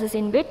vivo versus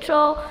in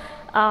vitro,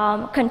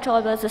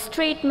 control versus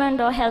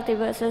treatment, or healthy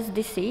versus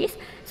disease.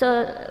 So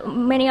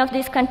many of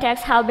these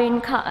contexts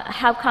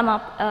have come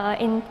up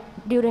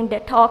during the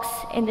talks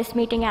in this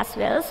meeting as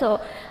well.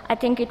 So I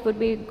think it would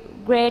be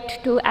great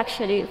to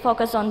actually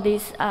focus on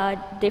these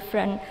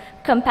different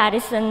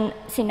comparison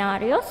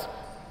scenarios.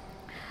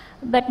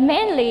 But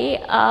mainly,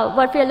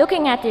 what we are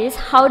looking at is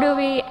how do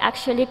we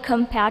actually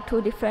compare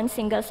 2 different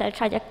single-cell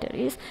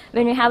trajectories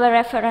when we have a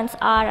reference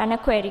R and a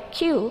query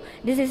Q.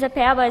 This is a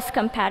pairwise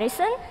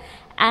comparison,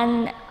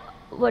 And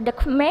what the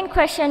main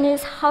question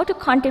is how to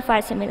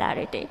quantify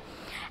similarity.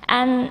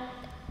 And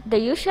the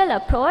usual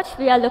approach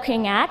we are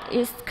looking at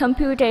is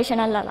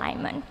computational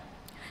alignment.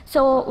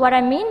 So what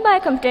I mean by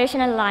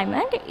computational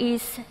alignment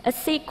is a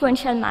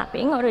sequential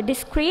mapping or a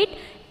discrete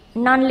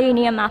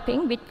nonlinear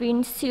mapping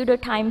between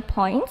pseudo-time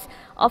points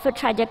of a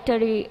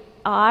trajectory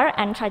R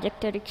and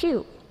trajectory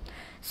Q.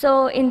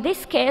 So in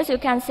this case, you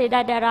can see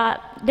that there are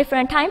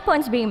different time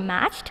points being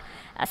matched.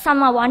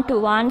 Some are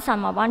one-to-one,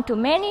 some are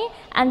one-to-many,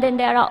 and then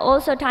there are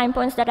also time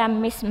points that are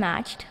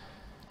mismatched.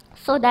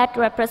 So that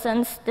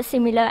represents the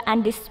similar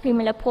and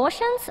dissimilar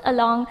portions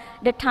along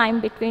the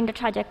time between the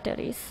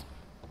trajectories.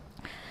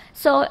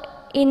 So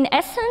in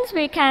essence,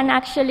 we can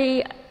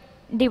actually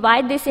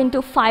divide this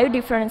into 5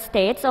 different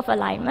states of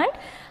alignment.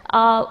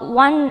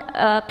 One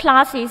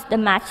class is the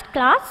matched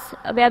class,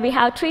 where we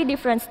have 3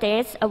 different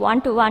states, a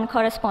one-to-one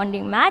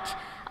corresponding match,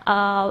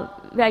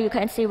 where you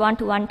can see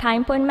one-to-one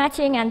time point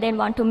matching, and then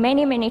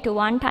one-to-many,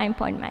 many-to-one time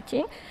point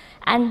matching.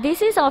 And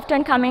this is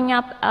often coming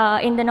up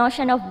in the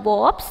notion of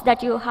warps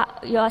that you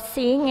are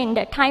seeing in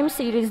the time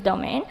series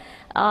domain.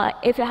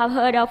 If you have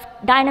heard of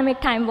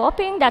dynamic time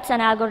warping, that's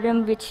an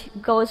algorithm which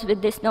goes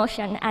with this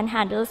notion and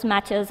handles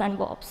matches and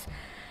warps.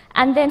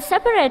 And then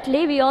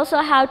separately, we also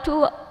have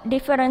 2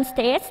 different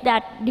states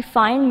that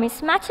define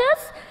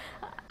mismatches,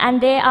 and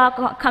they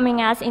are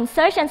coming as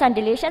insertions and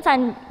deletions,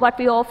 and what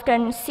we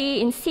often see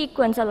in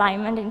sequence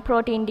alignment, in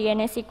protein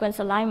DNA sequence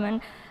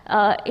alignment,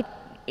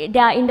 they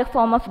are in the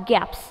form of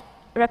gaps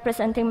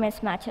representing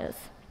mismatches.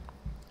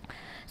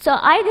 So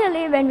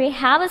ideally, when we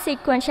have a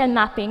sequential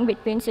mapping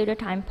between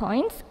pseudo-time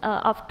points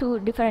of 2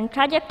 different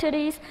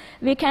trajectories,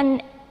 we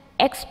can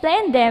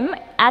explain them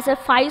as a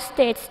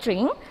 5-state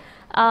string,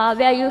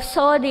 where you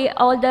saw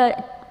all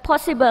the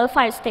possible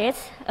 5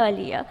 states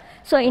earlier.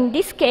 So in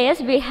this case,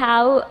 we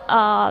have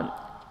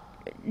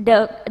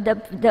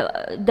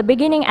the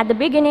beginning. At the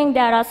beginning,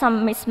 there are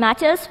some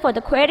mismatches for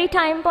the query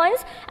time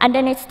points, and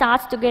then it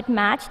starts to get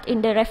matched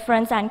in the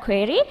reference and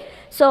query.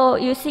 So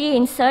you see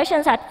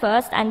insertions at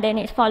first, and then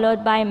it's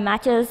followed by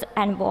matches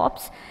and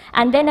warps.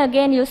 And then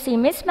again, you see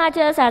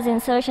mismatches as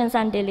insertions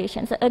and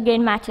deletions,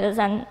 again matches,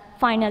 and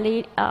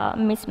finally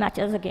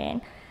mismatches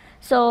again.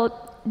 So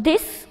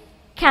this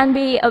can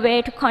be a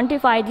way to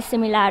quantify the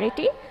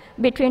similarity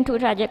between 2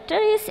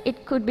 trajectories.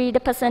 It could be the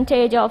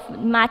percentage of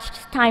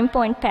matched time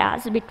point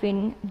pairs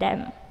between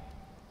them.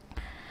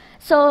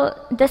 So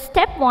the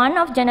step 1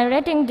 of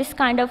generating this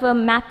kind of a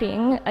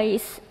mapping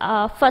is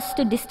first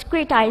to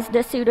discretize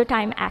the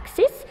pseudo-time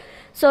axis.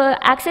 So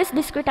axis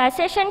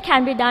discretization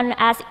can be done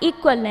as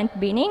equal length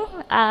binning,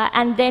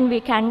 and then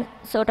we can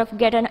sort of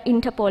get an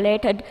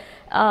interpolated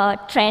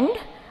trend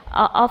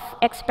of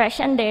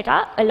expression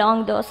data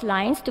along those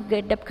lines to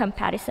get the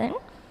comparison.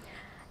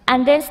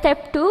 And then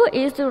step 2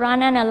 is to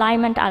run an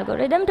alignment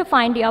algorithm to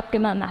find the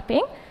optimal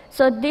mapping.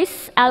 So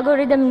this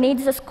algorithm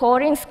needs a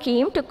scoring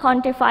scheme to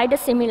quantify the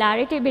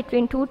similarity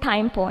between 2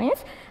 time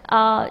points,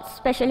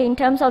 especially in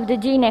terms of the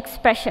gene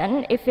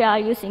expression if we are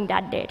using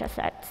that data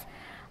sets.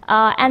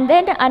 And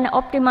then an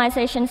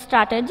optimization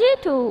strategy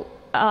to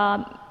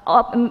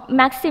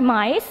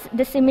maximize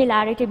the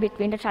similarity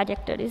between the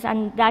trajectories,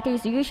 and that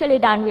is usually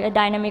done via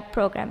dynamic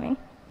programming.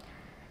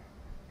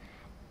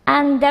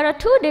 And there are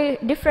 2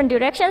 different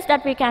directions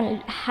that we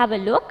can have a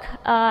look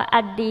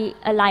at the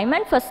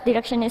alignment. First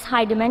direction is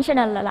high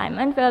dimensional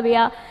alignment, where we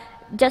are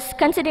just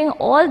considering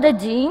all the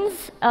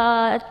genes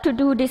to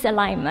do this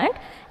alignment.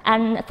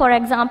 And for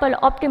example,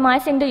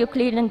 optimizing the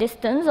Euclidean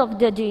distance of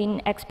the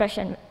gene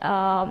expression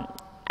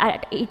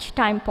at each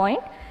time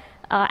point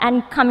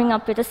and coming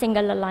up with a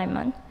single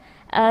alignment.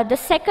 The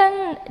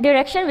second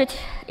direction, which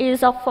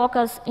is of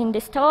focus in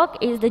this talk,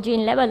 is the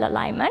gene level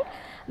alignment,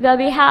 where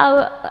we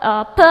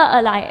have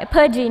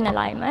per gene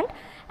alignment.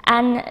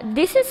 And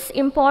this is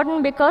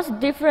important because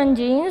different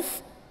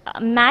genes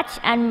match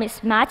and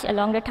mismatch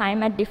along the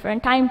time at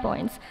different time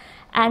points.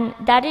 And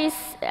that is,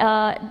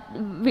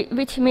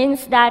 which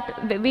means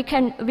that we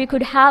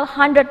could have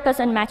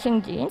 100%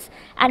 matching genes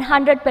and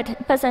 100%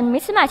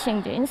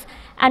 mismatching genes.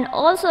 And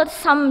also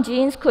some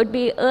genes could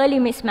be early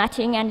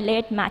mismatching and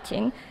late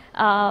matching,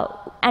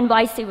 and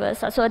vice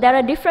versa. So there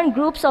are different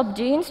groups of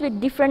genes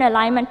with different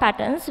alignment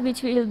patterns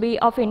which will be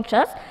of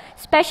interest,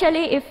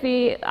 especially if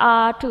we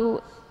are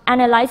to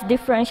analyze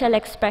differential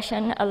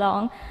expression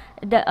along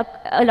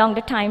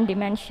the time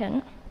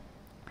dimension.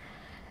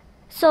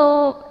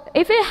 So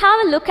if we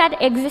have a look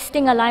at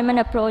existing alignment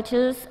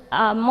approaches,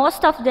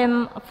 most of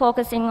them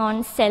focusing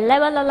on cell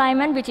level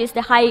alignment, which is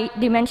the high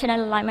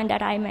dimensional alignment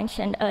that I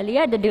mentioned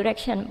earlier, the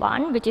direction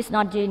 1, which is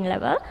not gene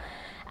level.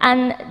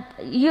 And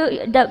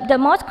the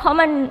most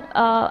common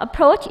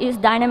approach is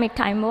dynamic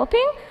time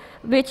warping,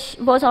 which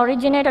was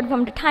originated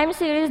from the time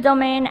series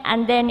domain,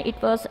 and then it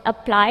was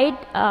applied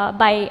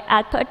by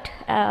Alpert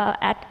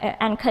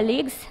and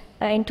colleagues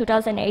in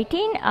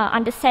 2018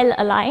 under cell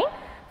align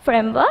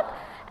framework.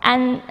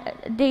 And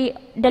the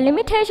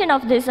limitation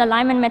of this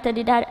alignment method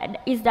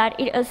is that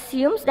it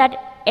assumes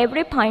that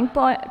every time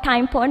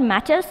point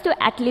matches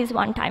to at least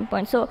one time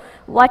point. So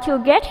what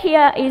you get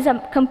here is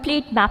a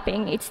complete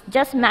mapping. It's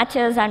just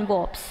matches and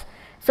warps.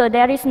 So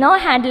there is no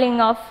handling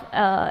of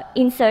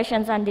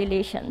insertions and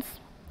deletions.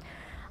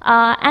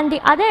 And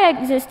the other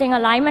existing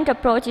alignment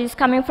approach is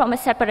coming from a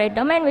separate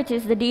domain, which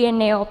is the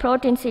DNA or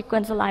protein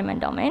sequence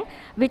alignment domain,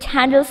 which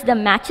handles the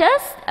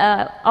matches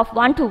of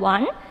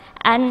one-to-one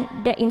and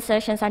the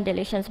insertions and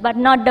deletions, but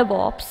not the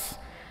warps.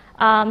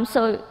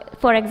 So,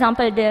 for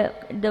example,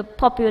 the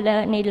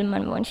popular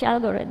Needleman-Wunsch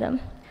algorithm.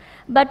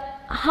 But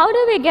how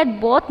do we get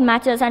both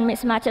matches and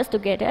mismatches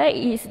together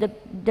is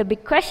the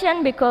big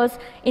question, because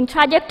in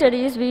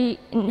trajectories,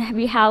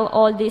 we have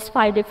all these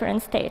 5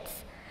 different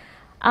states.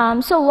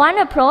 So one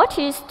approach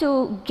is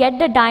to get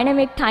the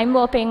dynamic time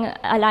warping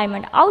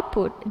alignment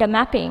output, the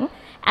mapping,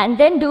 and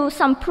then do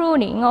some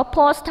pruning or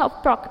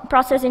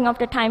post-processing of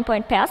the time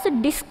point pairs to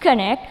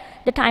disconnect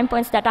the time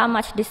points that are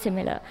much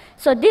dissimilar.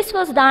 So this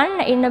was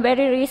done in a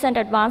very recent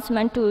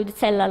advancement to the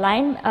cell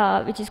align,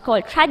 which is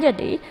called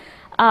tragedy,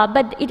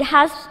 but it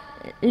has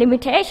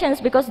limitations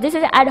because this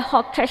is ad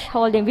hoc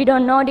thresholding. We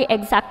don't know the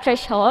exact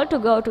threshold to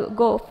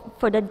go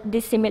for the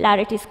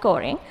dissimilarity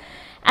scoring.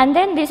 And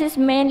then this is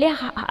mainly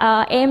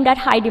aimed at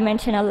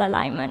high-dimensional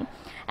alignment.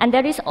 And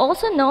there is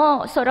also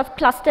no sort of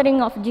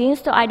clustering of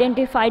genes to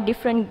identify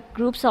different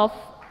groups of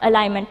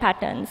alignment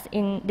patterns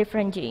in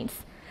different genes.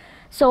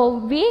 So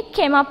we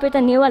came up with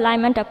a new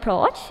alignment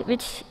approach,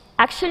 which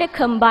actually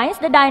combines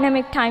the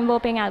dynamic time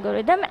warping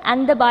algorithm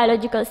and the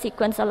biological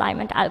sequence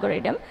alignment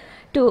algorithm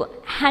to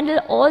handle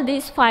all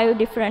these 5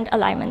 different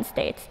alignment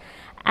states.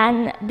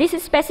 And this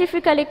is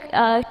specifically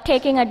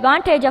taking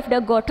advantage of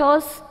the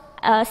Goto's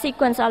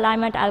sequence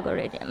alignment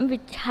algorithm,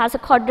 which has a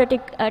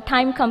quadratic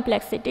time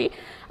complexity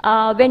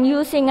when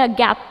using a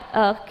gap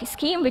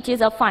scheme, which is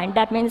affine.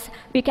 That means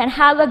we can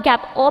have a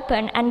gap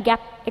open and gap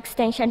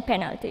extension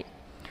penalty.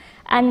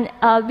 And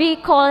we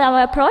call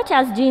our approach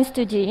as genes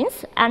to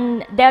genes,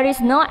 and there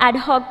is no ad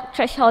hoc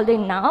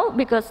thresholding now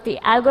because the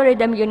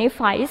algorithm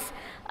unifies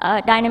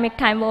dynamic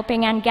time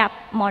warping and gap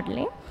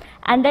modeling.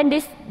 And then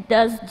this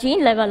does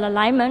gene level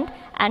alignment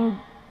and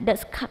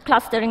does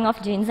clustering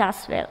of genes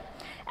as well.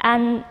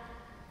 And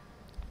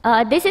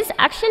this is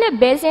actually a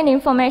Bayesian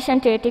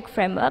information theoretic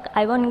framework.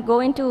 I won't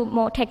go into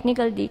more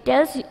technical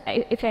details.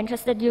 If you're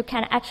interested, you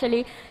can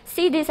actually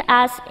see this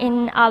as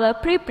in our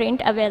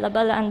preprint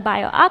available on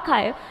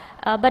bioRxiv.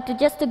 But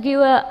just to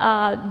give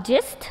a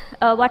gist,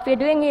 what we're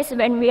doing is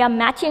when we are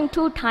matching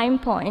 2 time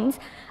points,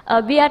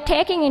 we are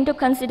taking into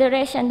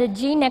consideration the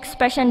gene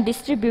expression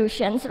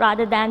distributions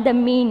rather than the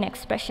mean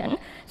expression,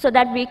 so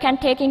that we can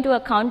take into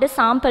account the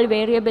sample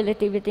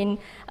variability within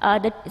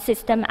the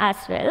system as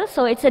well.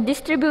 So it's a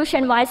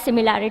distribution-wise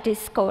similarity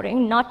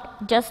scoring,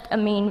 not just a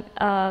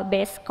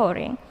mean-based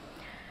scoring.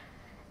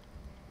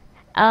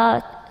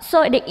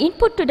 So the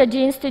input to the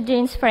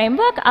genes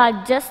framework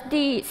are just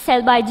the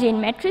cell-by-gene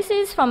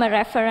matrices from a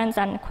reference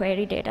and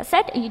query data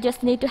set. You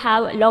just need to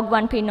have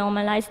log1p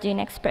normalized gene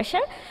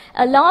expression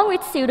along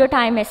with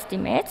pseudotime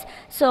estimates.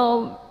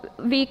 So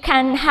we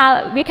can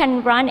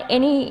run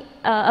any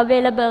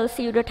available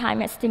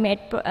pseudotime estimate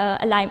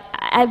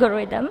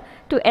algorithm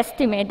to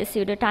estimate the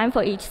pseudotime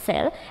for each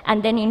cell,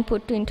 and then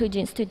input into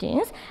genes to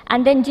genes.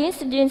 And then genes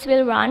to genes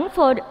will run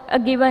for a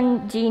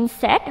given gene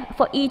set.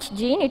 For each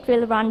gene, it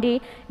will run the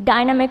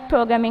dynamic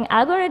programming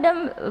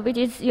algorithm, which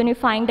is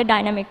unifying the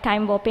dynamic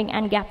time warping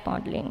and gap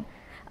modeling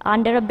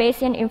under a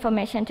Bayesian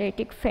information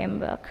theoretic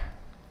framework.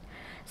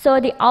 So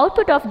the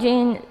output of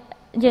genes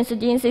to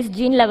genes is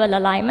gene level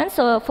alignment.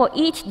 So for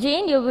each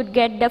gene, you would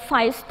get the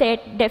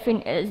 5-state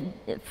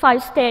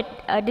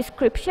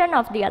description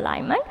of the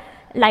alignment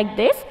like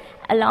this,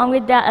 along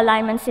with the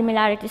alignment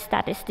similarity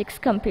statistics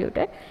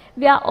computed.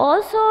 We are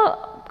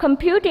also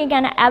computing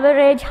an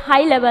average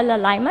high-level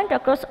alignment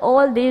across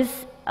all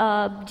these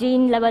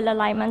gene-level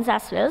alignments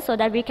as well, so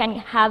that we can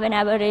have an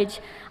average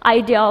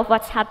idea of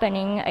what's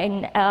happening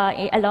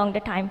along the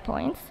time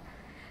points.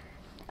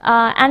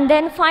 And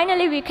then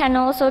finally, we can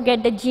also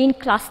get the gene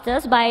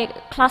clusters by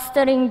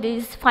clustering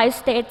these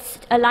 5-state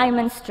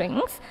alignment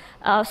strings.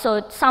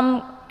 So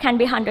some can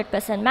be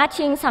 100%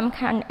 matching, some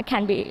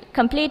can be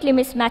completely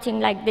mismatching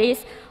like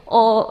this,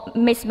 or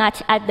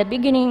mismatch at the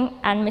beginning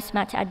and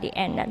mismatch at the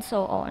end, and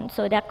so on.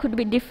 So there could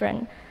be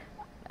different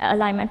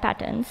alignment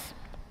patterns.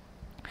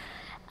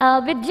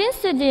 With genes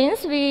to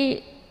genes,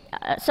 we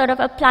sort of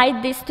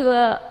applied this to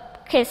a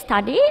case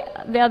study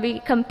where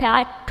we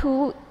compared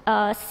 2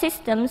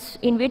 systems,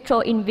 in vitro,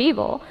 in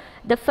vivo.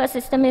 The first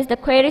system is the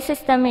query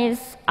system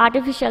is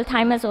artificial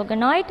thymus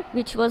organoid,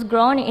 which was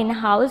grown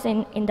in-house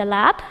in the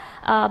lab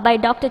by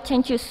Dr.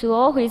 Chenchu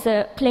Suo, who is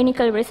a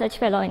clinical research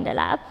fellow in the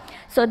lab.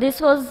 So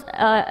this was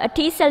a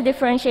T-cell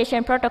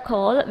differentiation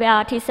protocol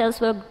where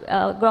T-cells were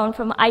grown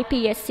from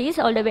iPSCs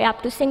all the way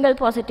up to single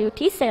positive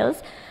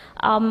T-cells,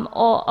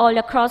 all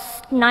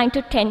across 9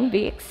 to 10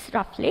 weeks,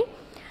 roughly.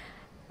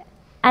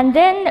 And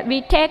then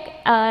we take,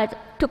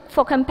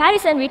 for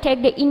comparison, we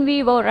take the in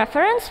vivo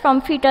reference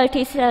from Fetal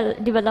T-cell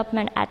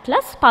Development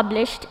Atlas,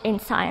 published in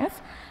Science.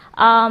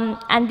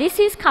 And this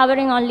is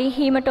covering only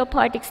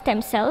hematopoietic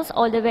stem cells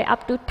all the way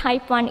up to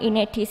type 1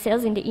 innate T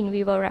cells in the in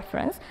vivo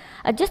reference.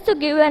 Just to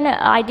give you an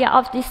idea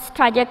of this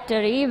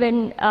trajectory,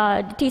 when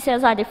the T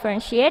cells are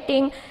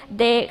differentiating,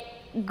 they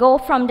go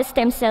from the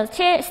stem cell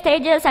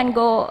stages and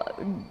go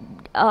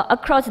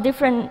across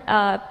different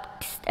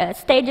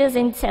stages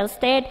in cell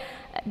state,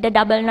 the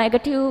double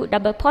negative,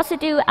 double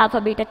positive,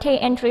 alpha beta T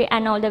entry,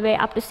 and all the way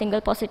up to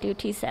single positive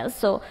T cells.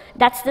 So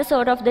that's the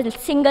sort of the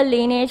single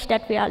lineage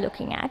that we are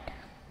looking at.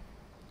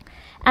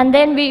 And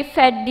then we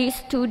fed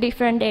these two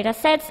different data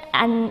sets,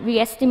 and we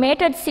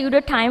estimated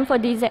pseudo time for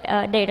these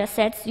data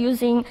sets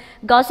using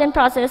Gaussian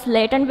process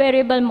latent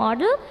variable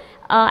model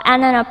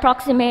and an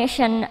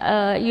approximation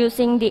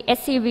using the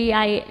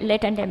SCVI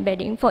latent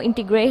embedding for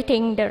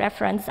integrating the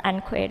reference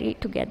and query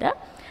together.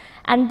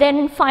 And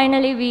then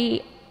finally,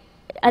 we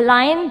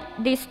aligned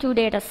these two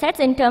data sets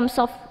in terms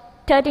of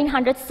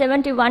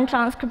 1371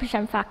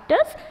 transcription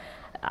factors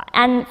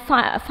and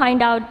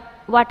find out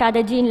what are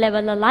the gene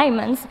level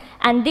alignments.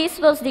 And this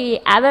was the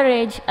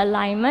average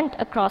alignment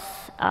across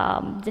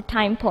the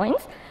time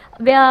points,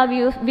 where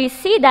we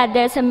see that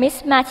there's a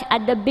mismatch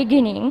at the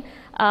beginning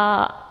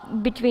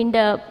between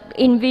the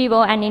in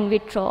vivo and in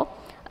vitro,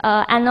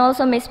 and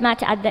also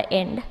mismatch at the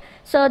end.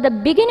 So the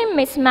beginning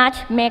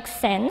mismatch makes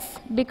sense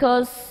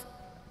because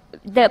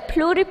the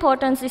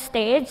pluripotency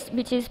stage,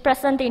 which is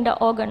present in the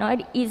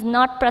organoid, is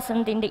not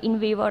present in the in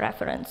vivo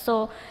reference.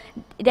 So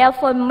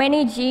therefore,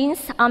 many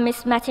genes are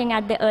mismatching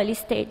at the early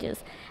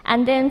stages.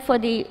 And then for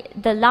the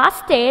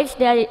last stage,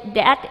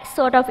 that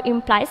sort of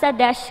implies that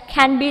there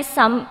can be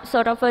some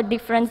sort of a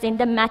difference in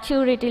the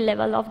maturity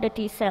level of the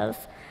T cells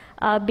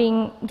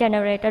being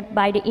generated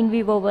by the in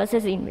vivo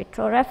versus in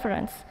vitro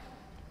reference.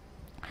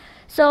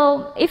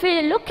 So if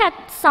we look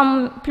at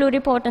some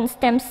pluripotent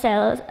stem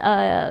cells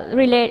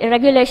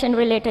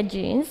regulation-related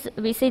genes,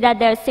 we see that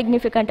there are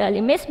significant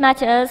early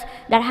mismatches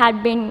that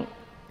had been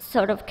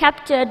sort of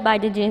captured by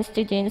the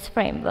genes-to-genes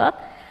framework.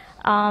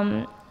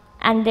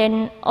 And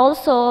then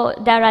also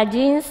there are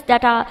genes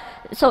that are,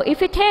 so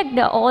if you take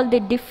all the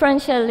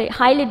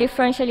highly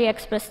differentially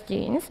expressed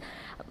genes,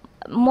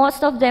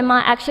 most of them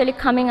are actually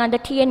coming on the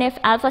TNF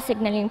alpha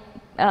signaling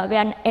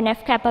where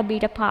NF kappa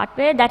beta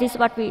pathway. That is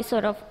what we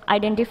sort of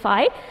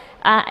identified.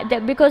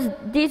 Because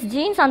these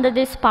genes under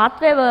this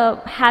pathway were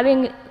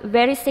having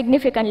very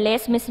significant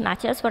less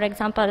mismatches. For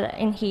example,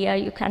 in here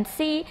you can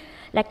see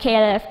like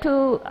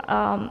KLF2,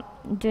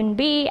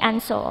 DUNB,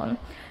 and so on.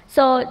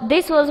 So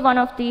this was one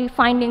of the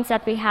findings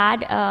that we had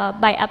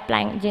by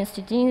applying genes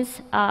to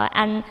genes,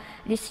 and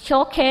this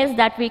showcased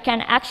that we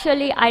can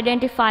actually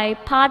identify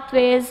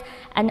pathways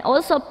and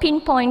also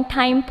pinpoint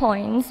time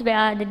points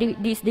where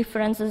these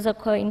differences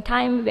occur in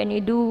time when you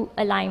do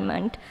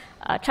alignment,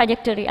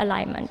 trajectory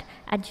alignment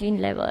at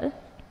gene level.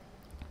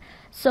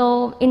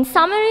 So in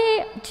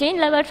summary, gene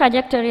level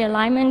trajectory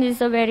alignment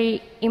is a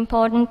very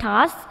important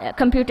task, a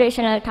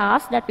computational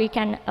task that we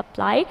can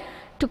apply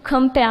to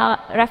compare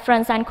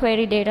reference and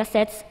query data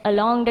sets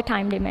along the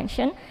time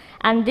dimension.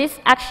 And this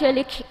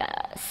actually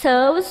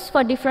serves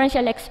for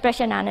differential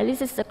expression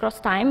analysis across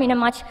time in a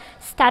much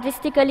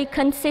statistically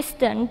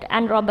consistent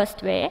and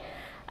robust way.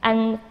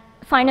 And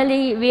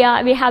finally, we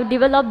have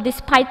developed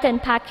this Python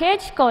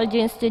package called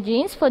Genes to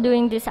Genes for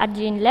doing this at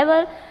gene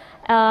level.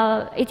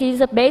 It is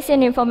a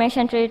Bayesian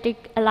information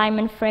theoretic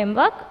alignment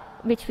framework,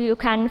 which you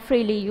can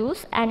freely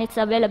use, and it's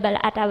available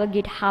at our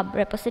GitHub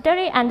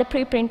repository, and the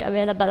preprint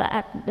available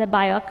at the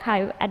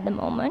bioarchive at the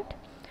moment.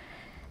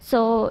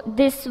 So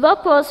this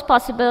work was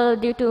possible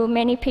due to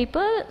many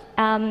people,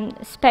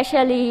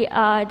 especially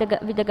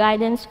with the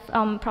guidance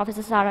from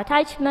Professor Sarah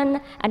Teichmann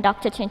and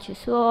Dr. Chen-Chu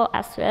Suo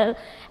as well.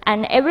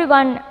 And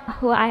everyone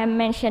who I have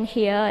mentioned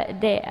here,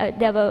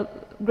 they were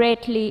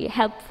greatly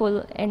helpful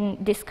in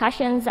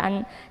discussions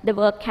and the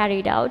work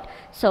carried out.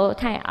 So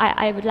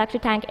I would like to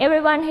thank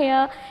everyone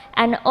here,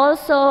 and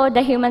also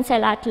the Human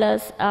Cell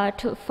Atlas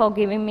for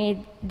giving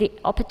me the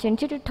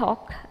opportunity to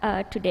talk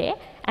today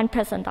and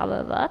present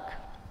our work.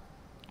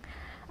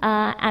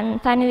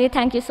 And finally,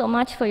 thank you so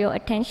much for your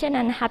attention,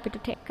 and happy to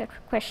take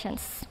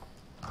questions.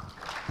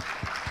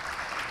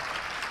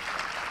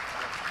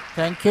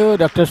 Thank you,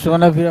 Dr.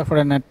 Sumanaweera, for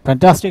a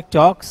fantastic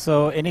talk.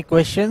 So any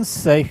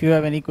questions? If you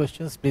have any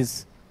questions,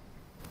 please.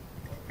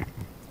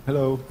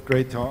 Hello,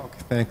 great talk.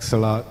 Thanks a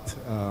lot.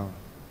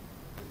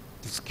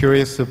 Just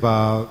curious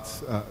about,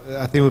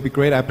 I think it would be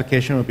great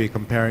application would be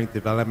comparing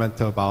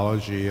developmental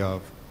biology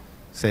of,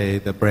 say,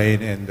 the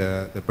brain and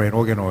the brain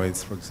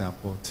organoids, for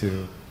example,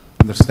 to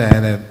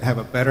understand and have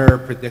a better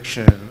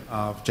prediction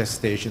of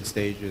gestation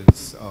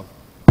stages of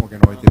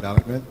organoid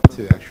development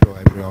to actual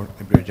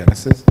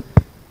embryogenesis.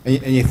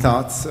 Any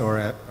thoughts,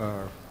 or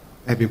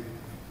have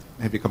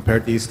you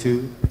compared these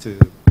two to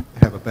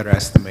have a better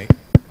estimate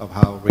of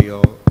how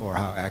real or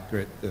how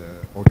accurate the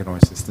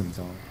organoid systems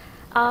are?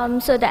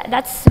 So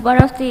that's one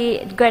of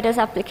the greatest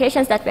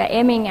applications that we are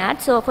aiming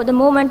at. So for the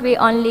moment, we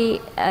only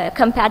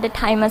compare the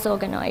thymus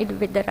organoid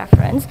with the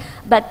reference,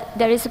 but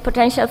there is a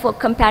potential for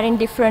comparing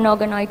different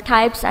organoid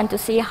types and to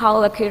see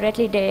how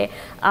accurately they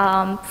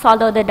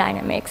follow the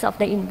dynamics of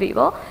the in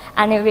vivo.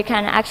 And if we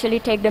can actually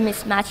take the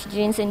mismatched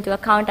genes into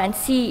account and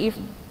see if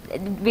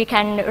we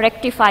can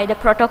rectify the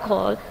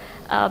protocol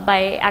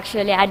by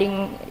actually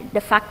adding the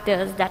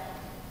factors that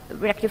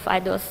rectify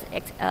those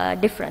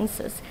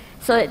differences.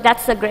 So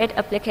that's a great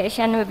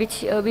application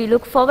which we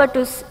look forward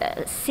to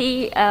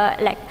see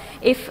like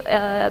if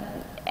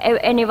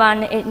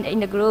anyone in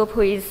the group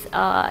who is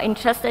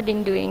interested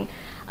in doing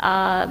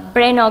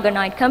brain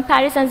organoid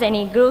comparisons,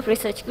 any group,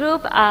 research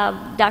group,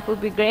 that would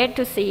be great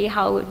to see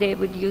how they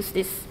would use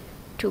this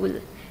tool.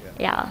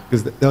 Yeah.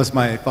 Because that was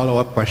my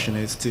follow-up question,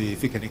 is to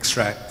if you can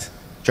extract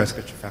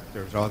transcription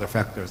factors or other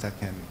factors that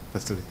can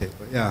facilitate.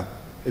 But yeah,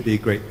 it'd be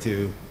great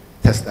to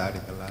test that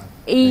in the lab.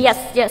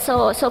 Yes.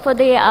 So for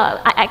the,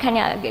 I can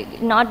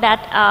note that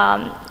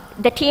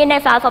the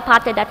TNF alpha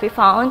pathway that we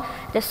found,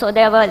 so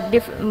there were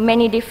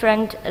many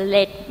different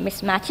late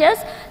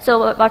mismatches.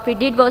 So what we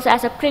did was,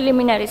 as a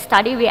preliminary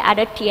study, we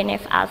added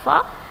TNF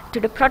alpha to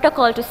the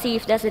protocol to see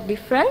if there's a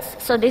difference.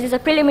 So this is a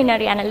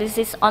preliminary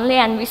analysis only,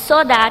 and we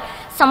saw that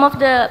some of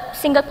the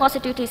single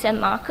positive T cell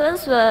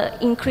markers were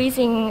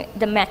increasing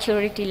the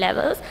maturity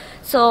levels.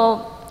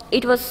 So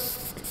it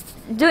was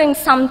doing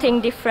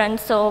something different,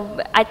 so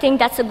I think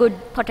that's a good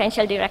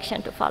potential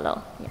direction to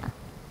follow. Yeah.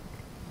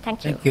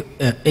 Thank you. Thank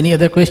you. Any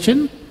other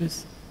question?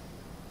 Please.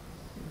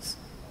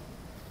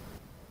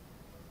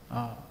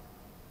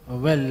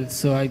 Well,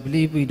 so I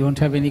believe we don't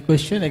have any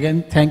question.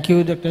 Again, thank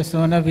you, Dr.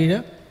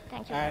 Sumanaweera.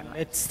 Thank you. And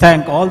let's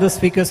thank all the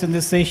speakers in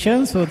this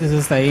session. So this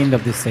is the end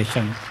of this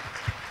session.